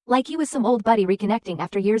 casual, like he was some old buddy reconnecting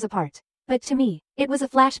after years apart. But to me, it was a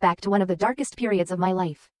flashback to one of the darkest periods of my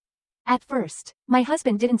life. At first, my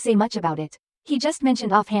husband didn't say much about it. He just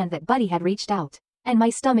mentioned offhand that Buddy had reached out, and my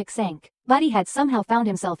stomach sank. Buddy had somehow found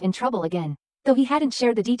himself in trouble again, though he hadn't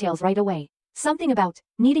shared the details right away. Something about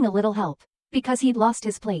needing a little help, because he'd lost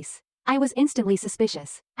his place. I was instantly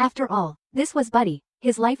suspicious. After all, this was Buddy.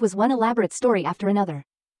 His life was one elaborate story after another,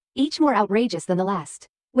 each more outrageous than the last,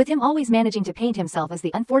 with him always managing to paint himself as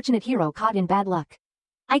the unfortunate hero caught in bad luck.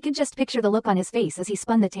 I could just picture the look on his face as he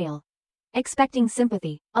spun the tale. Expecting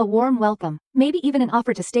sympathy, a warm welcome, maybe even an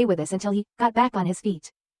offer to stay with us until he got back on his feet.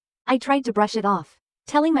 I tried to brush it off,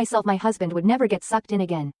 telling myself my husband would never get sucked in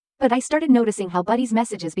again, but I started noticing how Buddy's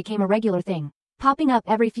messages became a regular thing, popping up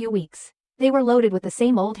every few weeks. They were loaded with the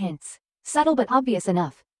same old hints, subtle but obvious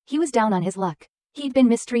enough. He was down on his luck. He'd been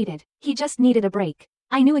mistreated. He just needed a break.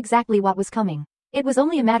 I knew exactly what was coming. It was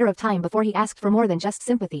only a matter of time before he asked for more than just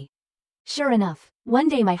sympathy. Sure enough, one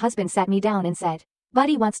day my husband sat me down and said,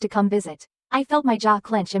 "Buddy wants to come visit." I felt my jaw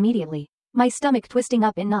clench immediately, my stomach twisting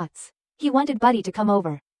up in knots. He wanted Buddy to come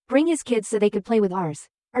over, bring his kids so they could play with ours.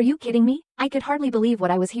 Are you kidding me? I could hardly believe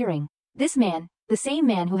what I was hearing. This man, the same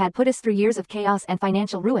man who had put us through years of chaos and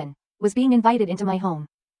financial ruin, was being invited into my home,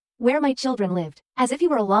 where my children lived, as if he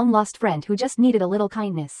were a long-lost friend who just needed a little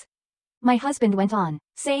kindness. My husband went on,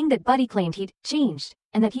 saying that Buddy claimed he'd changed,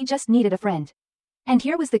 and that he just needed a friend. And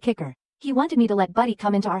here was the kicker. He wanted me to let Buddy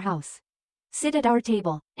come into our house, sit at our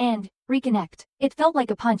table, and reconnect. It felt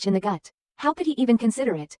like a punch in the gut. How could he even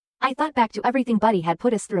consider it? I thought back to everything Buddy had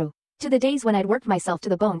put us through, to the days when I'd worked myself to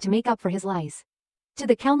the bone to make up for his lies, to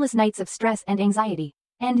the countless nights of stress and anxiety.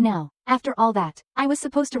 And now, after all that, I was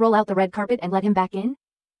supposed to roll out the red carpet and let him back in?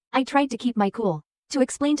 I tried to keep my cool, to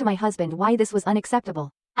explain to my husband why this was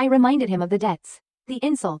unacceptable. I reminded him of the debts, the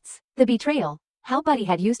insults, the betrayal, how Buddy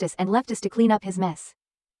had used us and left us to clean up his mess.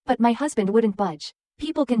 But my husband wouldn't budge.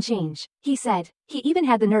 People can change, he said. He even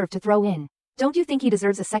had the nerve to throw in, "Don't you think he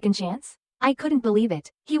deserves a second chance?" I couldn't believe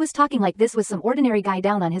it. He was talking like this was some ordinary guy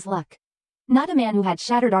down on his luck, not a man who had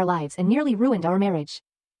shattered our lives and nearly ruined our marriage.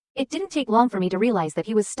 It didn't take long for me to realize that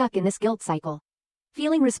he was stuck in this guilt cycle.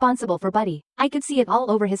 Feeling responsible for Buddy, I could see it all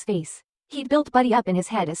over his face. He'd built Buddy up in his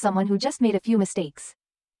head as someone who just made a few mistakes,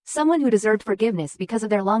 someone who deserved forgiveness because of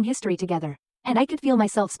their long history together. And I could feel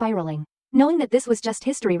myself spiraling, knowing that this was just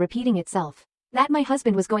history repeating itself, that my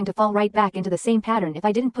husband was going to fall right back into the same pattern if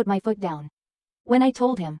I didn't put my foot down. When I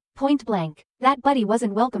told him, point blank, that Buddy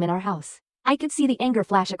wasn't welcome in our house, I could see the anger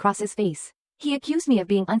flash across his face. He accused me of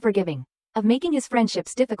being unforgiving, of making his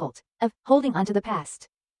friendships difficult, of holding onto the past.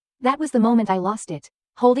 That was the moment I lost it.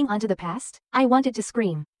 Holding onto the past? I wanted to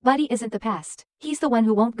scream. Buddy isn't the past. He's the one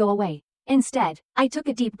who won't go away. Instead, I took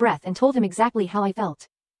a deep breath and told him exactly how I felt.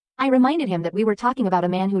 I reminded him that we were talking about a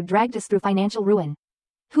man who'd dragged us through financial ruin,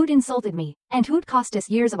 who'd insulted me, and who'd cost us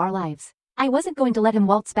years of our lives. I wasn't going to let him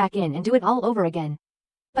waltz back in and do it all over again.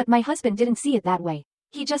 But my husband didn't see it that way.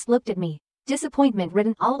 He just looked at me, disappointment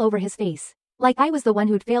written all over his face, like I was the one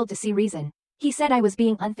who'd failed to see reason. He said I was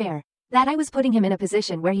being unfair, That I was putting him in a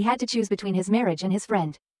position where he had to choose between his marriage and his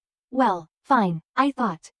friend. Well, fine, I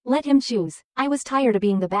thought. Let him choose. I was tired of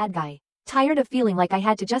being the bad guy. Tired of feeling like I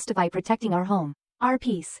had to justify protecting our home, our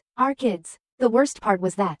peace, our kids. The worst part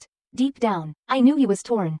was that, deep down, I knew he was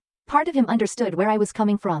torn. Part of him understood where I was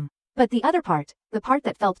coming from. But the other part, the part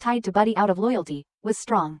that felt tied to Buddy out of loyalty, was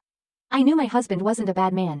strong. I knew my husband wasn't a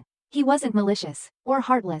bad man. He wasn't malicious, or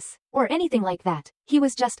heartless, or anything like that. He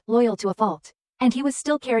was just loyal to a fault. And he was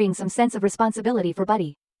still carrying some sense of responsibility for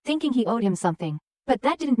Buddy, thinking he owed him something. But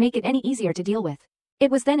that didn't make it any easier to deal with. It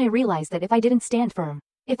was then I realized that if I didn't stand firm,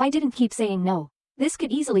 if I didn't keep saying no, this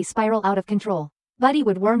could easily spiral out of control. Buddy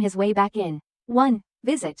would worm his way back in. One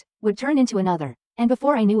visit would turn into another, and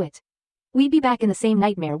before I knew it, we'd be back in the same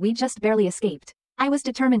nightmare we'd just barely escaped. I was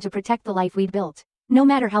determined to protect the life we'd built, no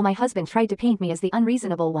matter how my husband tried to paint me as the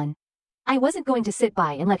unreasonable one. I wasn't going to sit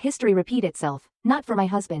by and let history repeat itself, not for my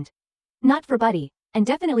husband. Not for Buddy, and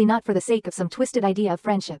definitely not for the sake of some twisted idea of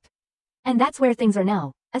friendship. And that's where things are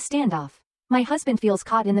now, a standoff. My husband feels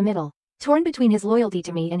caught in the middle, torn between his loyalty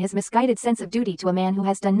to me and his misguided sense of duty to a man who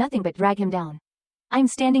has done nothing but drag him down. I'm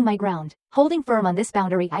standing my ground, holding firm on this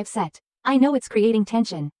boundary I've set. I know it's creating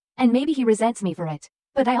tension, and maybe he resents me for it,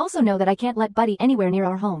 but I also know that I can't let Buddy anywhere near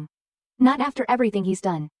our home. Not after everything he's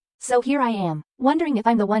done. So here I am, wondering if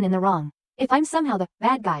I'm the one in the wrong, if I'm somehow the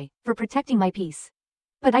bad guy for protecting my peace.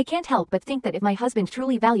 But I can't help but think that if my husband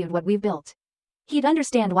truly valued what we've built, he'd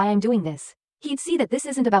understand why I'm doing this. He'd see that this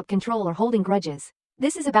isn't about control or holding grudges.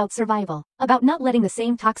 This is about survival, about not letting the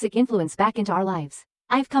same toxic influence back into our lives.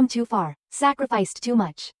 I've come too far, sacrificed too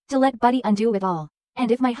much, to let Buddy undo it all.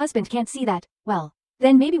 And if my husband can't see that, well,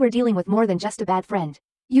 then maybe we're dealing with more than just a bad friend.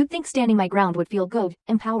 You'd think standing my ground would feel good,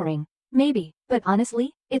 empowering. Maybe, but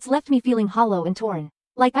honestly, it's left me feeling hollow and torn.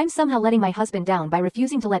 Like I'm somehow letting my husband down by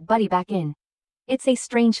refusing to let Buddy back in. It's a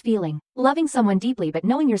strange feeling, loving someone deeply but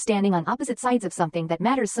knowing you're standing on opposite sides of something that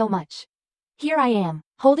matters so much. Here I am,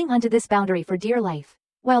 holding onto this boundary for dear life,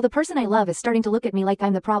 while the person I love is starting to look at me like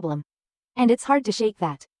I'm the problem. And it's hard to shake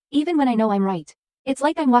that, even when I know I'm right. It's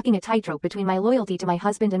like I'm walking a tightrope between my loyalty to my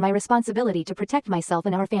husband and my responsibility to protect myself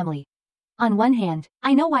and our family. On one hand,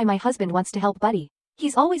 I know why my husband wants to help Buddy.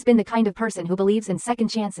 He's always been the kind of person who believes in second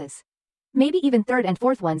chances. Maybe even third and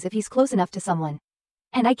fourth ones if he's close enough to someone.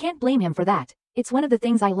 And I can't blame him for that. It's one of the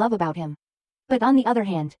things I love about him. But on the other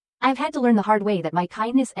hand, I've had to learn the hard way that my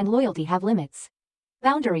kindness and loyalty have limits.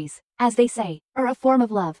 Boundaries, as they say, are a form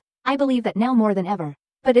of love. I believe that now more than ever.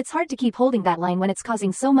 But it's hard to keep holding that line when it's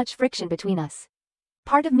causing so much friction between us.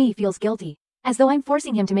 Part of me feels guilty, as though I'm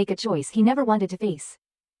forcing him to make a choice he never wanted to face.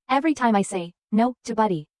 Every time I say no to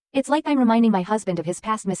Buddy, it's like I'm reminding my husband of his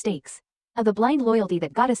past mistakes, of the blind loyalty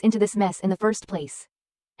that got us into this mess in the first place.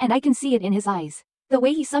 And I can see it in his eyes, the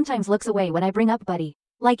way he sometimes looks away when I bring up Buddy,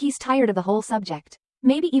 like he's tired of the whole subject,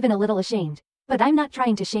 maybe even a little ashamed. But I'm not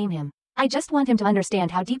trying to shame him. I just want him to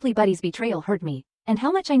understand how deeply Buddy's betrayal hurt me, and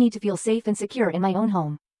how much I need to feel safe and secure in my own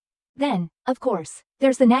home. Then, of course,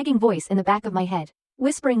 there's the nagging voice in the back of my head,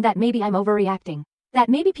 whispering that maybe I'm overreacting, that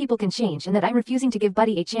maybe people can change and that I'm refusing to give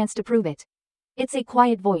Buddy a chance to prove it. It's a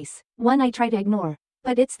quiet voice, one I try to ignore,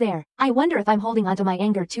 but it's there. I wonder if I'm holding onto my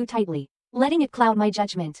anger too tightly, letting it cloud my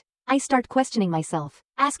judgment. I start questioning myself,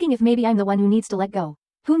 asking if maybe I'm the one who needs to let go,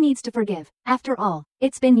 who needs to forgive. After all,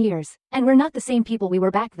 it's been years, and we're not the same people we were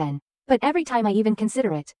back then. But every time I even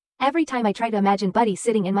consider it, every time I try to imagine Buddy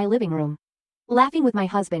sitting in my living room, laughing with my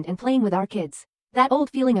husband and playing with our kids, that old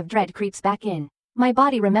feeling of dread creeps back in. My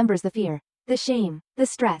body remembers the fear, the shame, the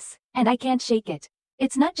stress, and I can't shake it.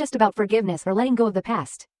 It's not just about forgiveness or letting go of the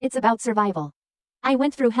past, it's about survival. I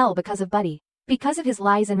went through hell because of Buddy, because of his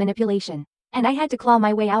lies and manipulation, and I had to claw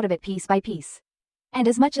my way out of it piece by piece. And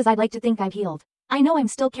as much as I'd like to think I've healed, I know I'm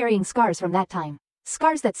still carrying scars from that time.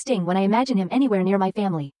 Scars that sting when I imagine him anywhere near my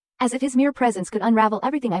family, as if his mere presence could unravel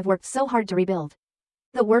everything I've worked so hard to rebuild.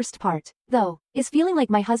 The worst part, though, is feeling like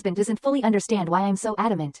my husband doesn't fully understand why I'm so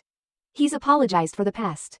adamant. He's apologized for the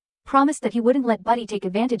past, promised that he wouldn't let Buddy take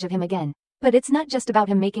advantage of him again. But it's not just about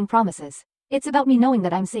him making promises. It's about me knowing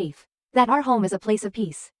that I'm safe, that our home is a place of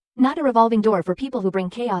peace, not a revolving door for people who bring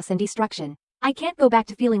chaos and destruction. I can't go back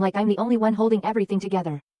to feeling like I'm the only one holding everything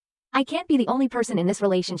together. I can't be the only person in this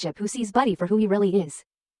relationship who sees Buddy for who he really is.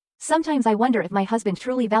 Sometimes I wonder if my husband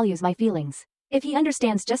truly values my feelings, if he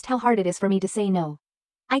understands just how hard it is for me to say no.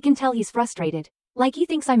 I can tell he's frustrated, like he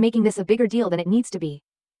thinks I'm making this a bigger deal than it needs to be.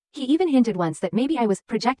 He even hinted once that maybe I was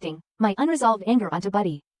projecting my unresolved anger onto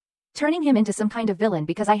Buddy, turning him into some kind of villain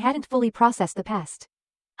because I hadn't fully processed the past.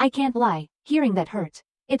 I can't lie, hearing that hurt.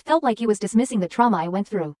 It felt like he was dismissing the trauma I went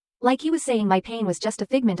through, like he was saying my pain was just a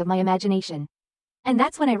figment of my imagination. And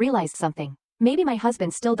that's when I realized something. Maybe my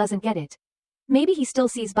husband still doesn't get it. Maybe he still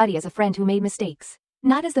sees Buddy as a friend who made mistakes,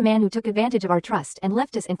 not as the man who took advantage of our trust and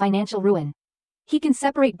left us in financial ruin. He can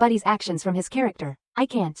separate Buddy's actions from his character. I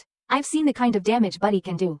can't. I've seen the kind of damage Buddy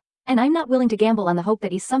can do, and I'm not willing to gamble on the hope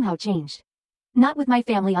that he's somehow changed. Not with my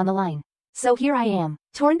family on the line. So here I am,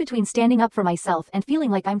 torn between standing up for myself and feeling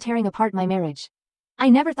like I'm tearing apart my marriage. I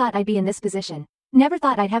never thought I'd be in this position. Never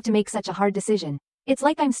thought I'd have to make such a hard decision. It's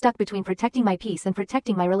like I'm stuck between protecting my peace and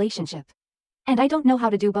protecting my relationship. And I don't know how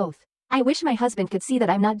to do both. I wish my husband could see that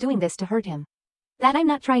I'm not doing this to hurt him. That I'm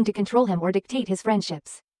not trying to control him or dictate his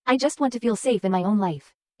friendships. I just want to feel safe in my own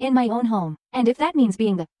life, in my own home, and if that means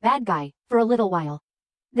being the bad guy for a little while,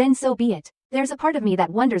 then so be it. There's a part of me that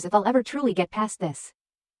wonders if I'll ever truly get past this.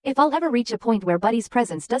 If I'll ever reach a point where Buddy's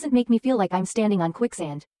presence doesn't make me feel like I'm standing on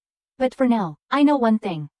quicksand. But for now, I know one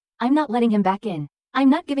thing. I'm not letting him back in. I'm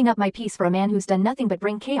not giving up my peace for a man who's done nothing but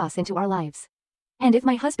bring chaos into our lives. And if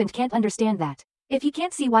my husband can't understand that, if he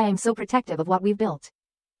can't see why I'm so protective of what we've built,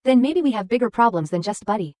 then maybe we have bigger problems than just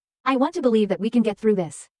Buddy. I want to believe that we can get through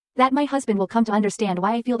this. That my husband will come to understand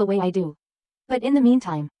why I feel the way I do. But in the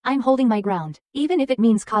meantime, I'm holding my ground, even if it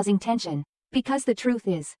means causing tension. Because the truth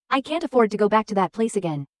is, I can't afford to go back to that place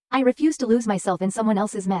again. I refuse to lose myself in someone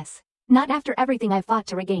else's mess. Not after everything I've fought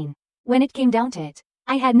to regain. When it came down to it,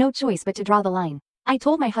 I had no choice but to draw the line. I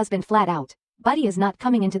told my husband flat out, Buddy is not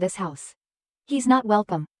coming into this house. He's not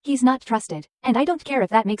welcome, he's not trusted, and I don't care if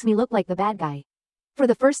that makes me look like the bad guy. For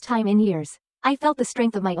the first time in years, I felt the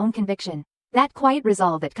strength of my own conviction. That quiet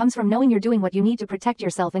resolve that comes from knowing you're doing what you need to protect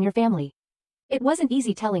yourself and your family. It wasn't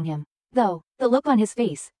easy telling him, though. The look on his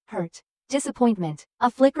face, hurt, disappointment,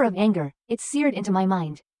 a flicker of anger, it seared into my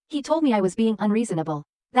mind. He told me I was being unreasonable,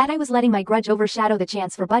 that I was letting my grudge overshadow the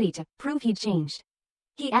chance for Buddy to prove he'd changed.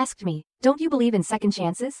 He asked me, don't you believe in second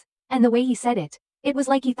chances? And the way he said it, it was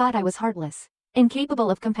like he thought I was heartless,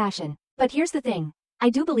 incapable of compassion. But here's the thing, I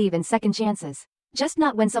do believe in second chances, just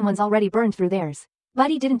not when someone's already burned through theirs.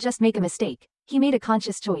 Buddy didn't just make a mistake, he made a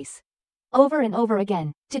conscious choice. Over and over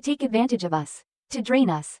again, to take advantage of us, to drain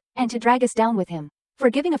us, and to drag us down with him.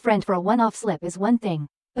 Forgiving a friend for a one-off slip is one thing,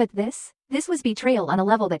 but this was betrayal on a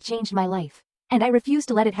level that changed my life. And I refused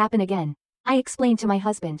to let it happen again. I explained to my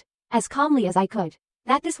husband, as calmly as I could,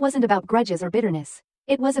 that this wasn't about grudges or bitterness.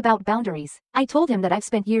 It was about boundaries. I told him that I've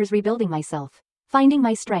spent years rebuilding myself, finding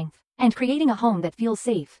my strength, and creating a home that feels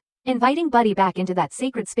safe. Inviting Buddy back into that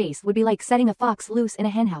sacred space would be like setting a fox loose in a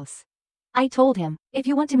henhouse. I told him, if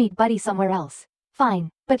you want to meet Buddy somewhere else, fine,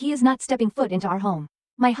 but he is not stepping foot into our home.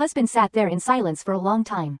 My husband sat there in silence for a long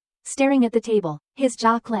time, staring at the table, his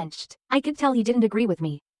jaw clenched. I could tell he didn't agree with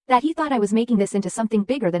me, that he thought I was making this into something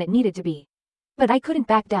bigger than it needed to be. But I couldn't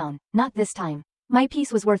back down, not this time. My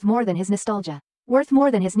peace was worth more than his nostalgia, worth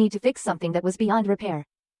more than his need to fix something that was beyond repair.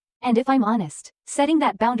 And if I'm honest, setting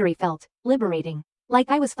that boundary felt liberating, like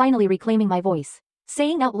I was finally reclaiming my voice,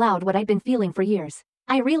 saying out loud what I'd been feeling for years.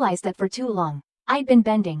 I realized that for too long, I'd been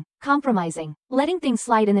bending, compromising, letting things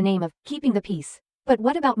slide in the name of keeping the peace. But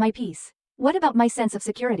what about my peace? What about my sense of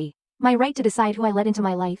security? My right to decide who I let into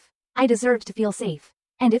my life? I deserved to feel safe.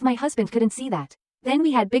 And if my husband couldn't see that, then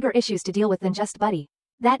we had bigger issues to deal with than just Buddy.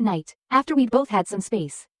 That night, after we'd both had some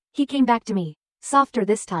space, he came back to me. Softer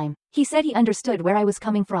this time. He said he understood where I was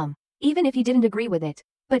coming from, even if he didn't agree with it.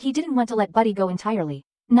 But he didn't want to let Buddy go entirely.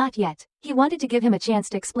 Not yet. He wanted to give him a chance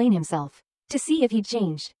to explain himself, to see if he'd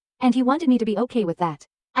changed. And he wanted me to be okay with that.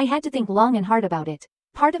 I had to think long and hard about it.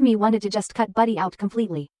 Part of me wanted to just cut Buddy out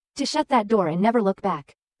completely, to shut that door and never look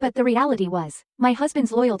back. But the reality was, my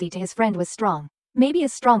husband's loyalty to his friend was strong, maybe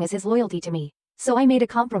as strong as his loyalty to me. So I made a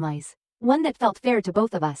compromise, one that felt fair to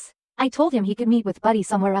both of us. I told him he could meet with Buddy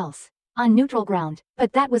somewhere else, on neutral ground,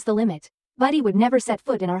 but that was the limit. Buddy would never set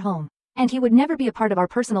foot in our home, and he would never be a part of our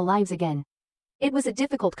personal lives again. It was a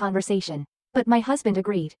difficult conversation, but my husband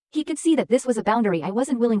agreed. He could see that this was a boundary I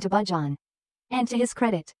wasn't willing to budge on. And to his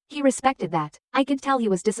credit, he respected that. I could tell he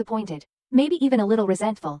was disappointed, maybe even a little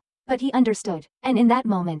resentful, but he understood. And in that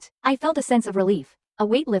moment, I felt a sense of relief, a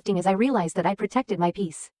weight lifting as I realized that I protected my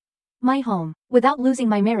peace, my home, without losing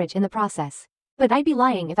my marriage in the process. But I'd be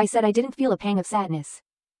lying if I said I didn't feel a pang of sadness.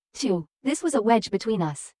 2. This was a wedge between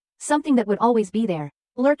us, something that would always be there,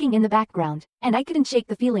 lurking in the background, and I couldn't shake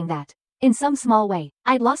the feeling that, in some small way,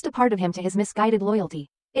 I'd lost a part of him to his misguided loyalty.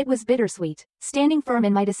 It was bittersweet, standing firm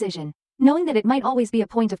in my decision, knowing that it might always be a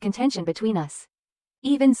point of contention between us.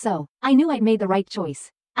 Even so, I knew I'd made the right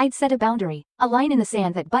choice. I'd set a boundary, a line in the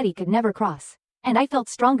sand that Buddy could never cross, and I felt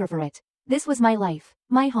stronger for it. This was my life,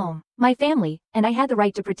 my home, my family, and I had the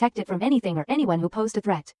right to protect it from anything or anyone who posed a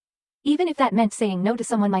threat. Even if that meant saying no to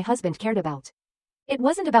someone my husband cared about. It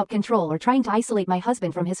wasn't about control or trying to isolate my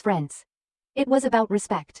husband from his friends. It was about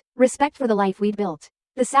respect. Respect for the life we'd built.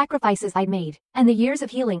 The sacrifices I'd made, and the years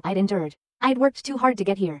of healing I'd endured. I'd worked too hard to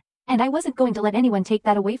get here, and I wasn't going to let anyone take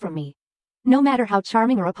that away from me. No matter how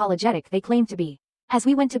charming or apologetic they claimed to be. As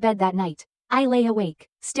we went to bed that night, I lay awake,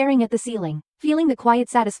 staring at the ceiling, feeling the quiet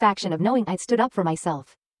satisfaction of knowing I'd stood up for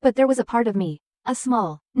myself. But there was a part of me, a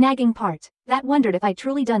small, nagging part, that wondered if I'd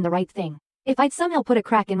truly done the right thing. If I'd somehow put a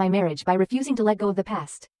crack in my marriage by refusing to let go of the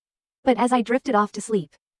past. But as I drifted off to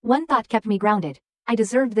sleep, one thought kept me grounded. I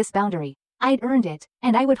deserved this boundary. I'd earned it,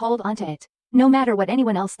 and I would hold onto it, no matter what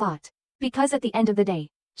anyone else thought. Because at the end of the day,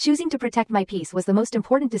 choosing to protect my peace was the most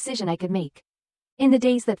important decision I could make. In the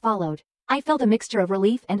days that followed, I felt a mixture of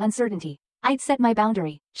relief and uncertainty. I'd set my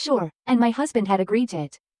boundary, sure, and my husband had agreed to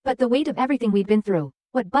it. But the weight of everything we'd been through,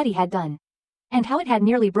 what Buddy had done, and how it had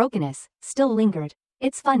nearly broken us, still lingered.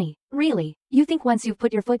 It's funny, really, you think once you've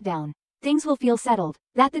put your foot down, things will feel settled,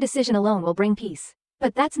 that the decision alone will bring peace.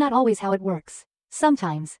 But that's not always how it works.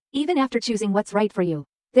 Sometimes, even after choosing what's right for you,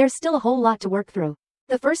 there's still a whole lot to work through.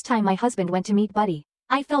 The first time my husband went to meet Buddy,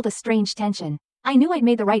 I felt a strange tension. I knew I'd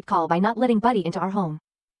made the right call by not letting Buddy into our home.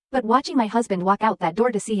 But watching my husband walk out that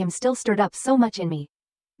door to see him still stirred up so much in me.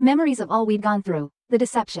 Memories of all we'd gone through, the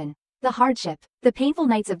deception, the hardship, the painful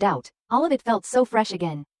nights of doubt, all of it felt so fresh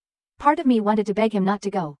again. Part of me wanted to beg him not to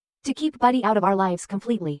go, to keep Buddy out of our lives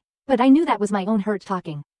completely. But I knew that was my own hurt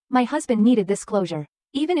talking. My husband needed this closure,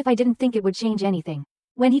 even if I didn't think it would change anything.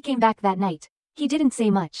 When he came back that night, he didn't say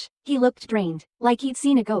much. He looked drained, like he'd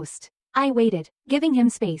seen a ghost. I waited, giving him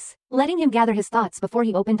space, letting him gather his thoughts before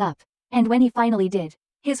he opened up. And when he finally did,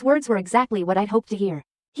 his words were exactly what I'd hoped to hear.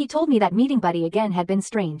 He told me that meeting Buddy again had been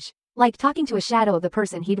strange, like talking to a shadow of the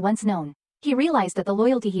person he'd once known. He realized that the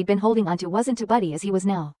loyalty he'd been holding onto wasn't to Buddy as he was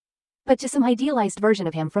now, but to some idealized version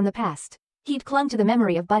of him from the past. He'd clung to the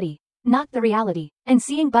memory of Buddy, not the reality, and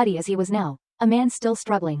seeing Buddy as he was now, a man still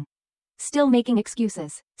struggling, still making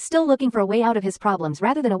excuses, still looking for a way out of his problems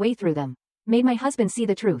rather than a way through them, made my husband see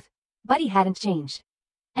the truth. Buddy hadn't changed.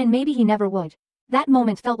 And maybe he never would. That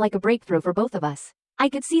moment felt like a breakthrough for both of us. I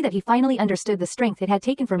could see that he finally understood the strength it had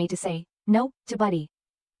taken for me to say no to Buddy.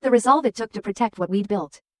 The resolve it took to protect what we'd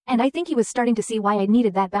built. And I think he was starting to see why I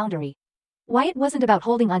needed that boundary. Why it wasn't about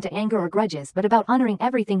holding on to anger or grudges but about honoring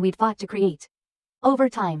everything we'd fought to create. Over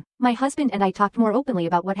time, my husband and I talked more openly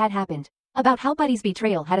about what had happened, about how Buddy's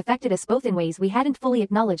betrayal had affected us both in ways we hadn't fully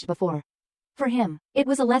acknowledged before. For him, it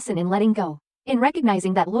was a lesson in letting go, in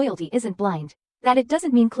recognizing that loyalty isn't blind, that it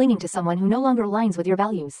doesn't mean clinging to someone who no longer aligns with your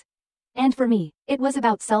values. And for me, it was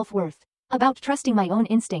about self-worth, about trusting my own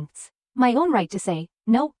instincts, my own right to say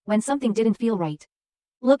no when something didn't feel right.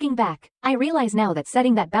 Looking back, I realize now that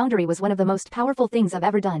setting that boundary was one of the most powerful things I've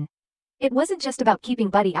ever done. It wasn't just about keeping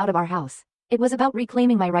Buddy out of our house. It was about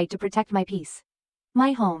reclaiming my right to protect my peace,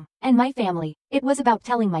 my home, and my family. It was about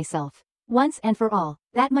telling myself, once and for all,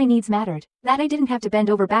 that my needs mattered, that I didn't have to bend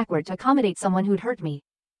over backward to accommodate someone who'd hurt me.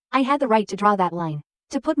 I had the right to draw that line,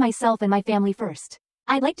 to put myself and my family first.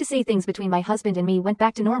 I'd like to say things between my husband and me went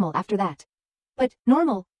back to normal after that. But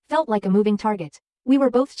normal felt like a moving target. We were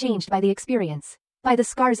both changed by the experience, by the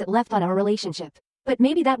scars it left on our relationship. But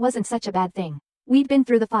maybe that wasn't such a bad thing. We'd been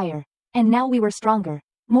through the fire, and now we were stronger,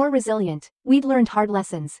 more resilient. We'd learned hard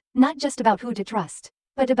lessons, not just about who to trust,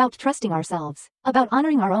 but about trusting ourselves, about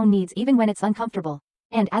honoring our own needs even when it's uncomfortable.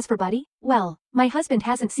 And as for Buddy, well, my husband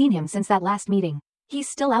hasn't seen him since that last meeting. He's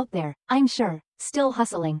still out there, I'm sure, still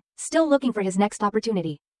hustling, still looking for his next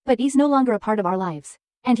opportunity. But he's no longer a part of our lives,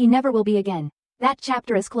 and he never will be again. That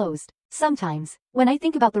chapter is closed. Sometimes, when I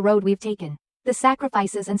think about the road we've taken, the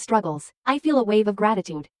sacrifices and struggles, I feel a wave of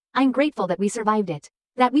gratitude. I'm grateful that we survived it,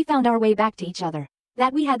 that we found our way back to each other,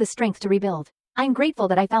 that we had the strength to rebuild. I'm grateful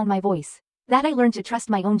that I found my voice, that I learned to trust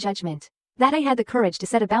my own judgment, that I had the courage to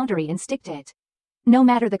set a boundary and stick to it, no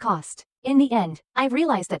matter the cost. In the end, I've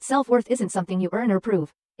realized that self-worth isn't something you earn or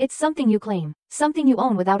prove. It's something you claim, something you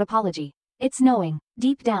own without apology. It's knowing,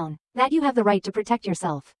 deep down, that you have the right to protect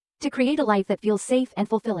yourself, to create a life that feels safe and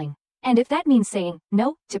fulfilling. And if that means saying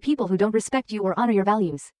no to people who don't respect you or honor your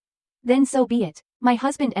values, then so be it. My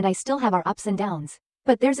husband and I still have our ups and downs,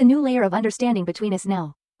 but there's a new layer of understanding between us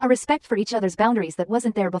now, a respect for each other's boundaries that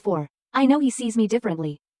wasn't there before. I know he sees me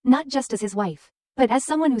differently, not just as his wife, but as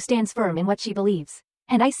someone who stands firm in what she believes.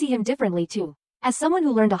 And I see him differently too, as someone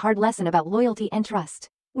who learned a hard lesson about loyalty and trust.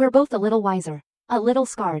 We're both a little wiser, a little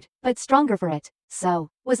scarred, but stronger for it. So,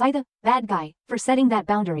 was I the bad guy for setting that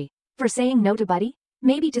boundary, for saying no to Buddy?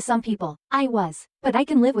 Maybe to some people, I was, but I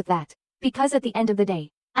can live with that, because at the end of the day,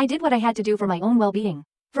 I did what I had to do for my own well-being,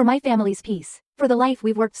 for my family's peace, for the life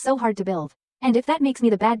we've worked so hard to build. And if that makes me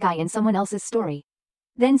the bad guy in someone else's story,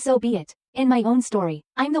 then so be it. In my own story,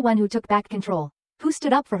 I'm the one who took back control, who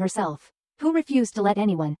stood up for herself, who refused to let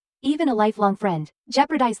anyone Even a lifelong friend,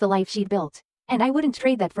 jeopardized the life she'd built. And I wouldn't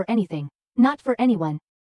trade that for anything. Not for anyone.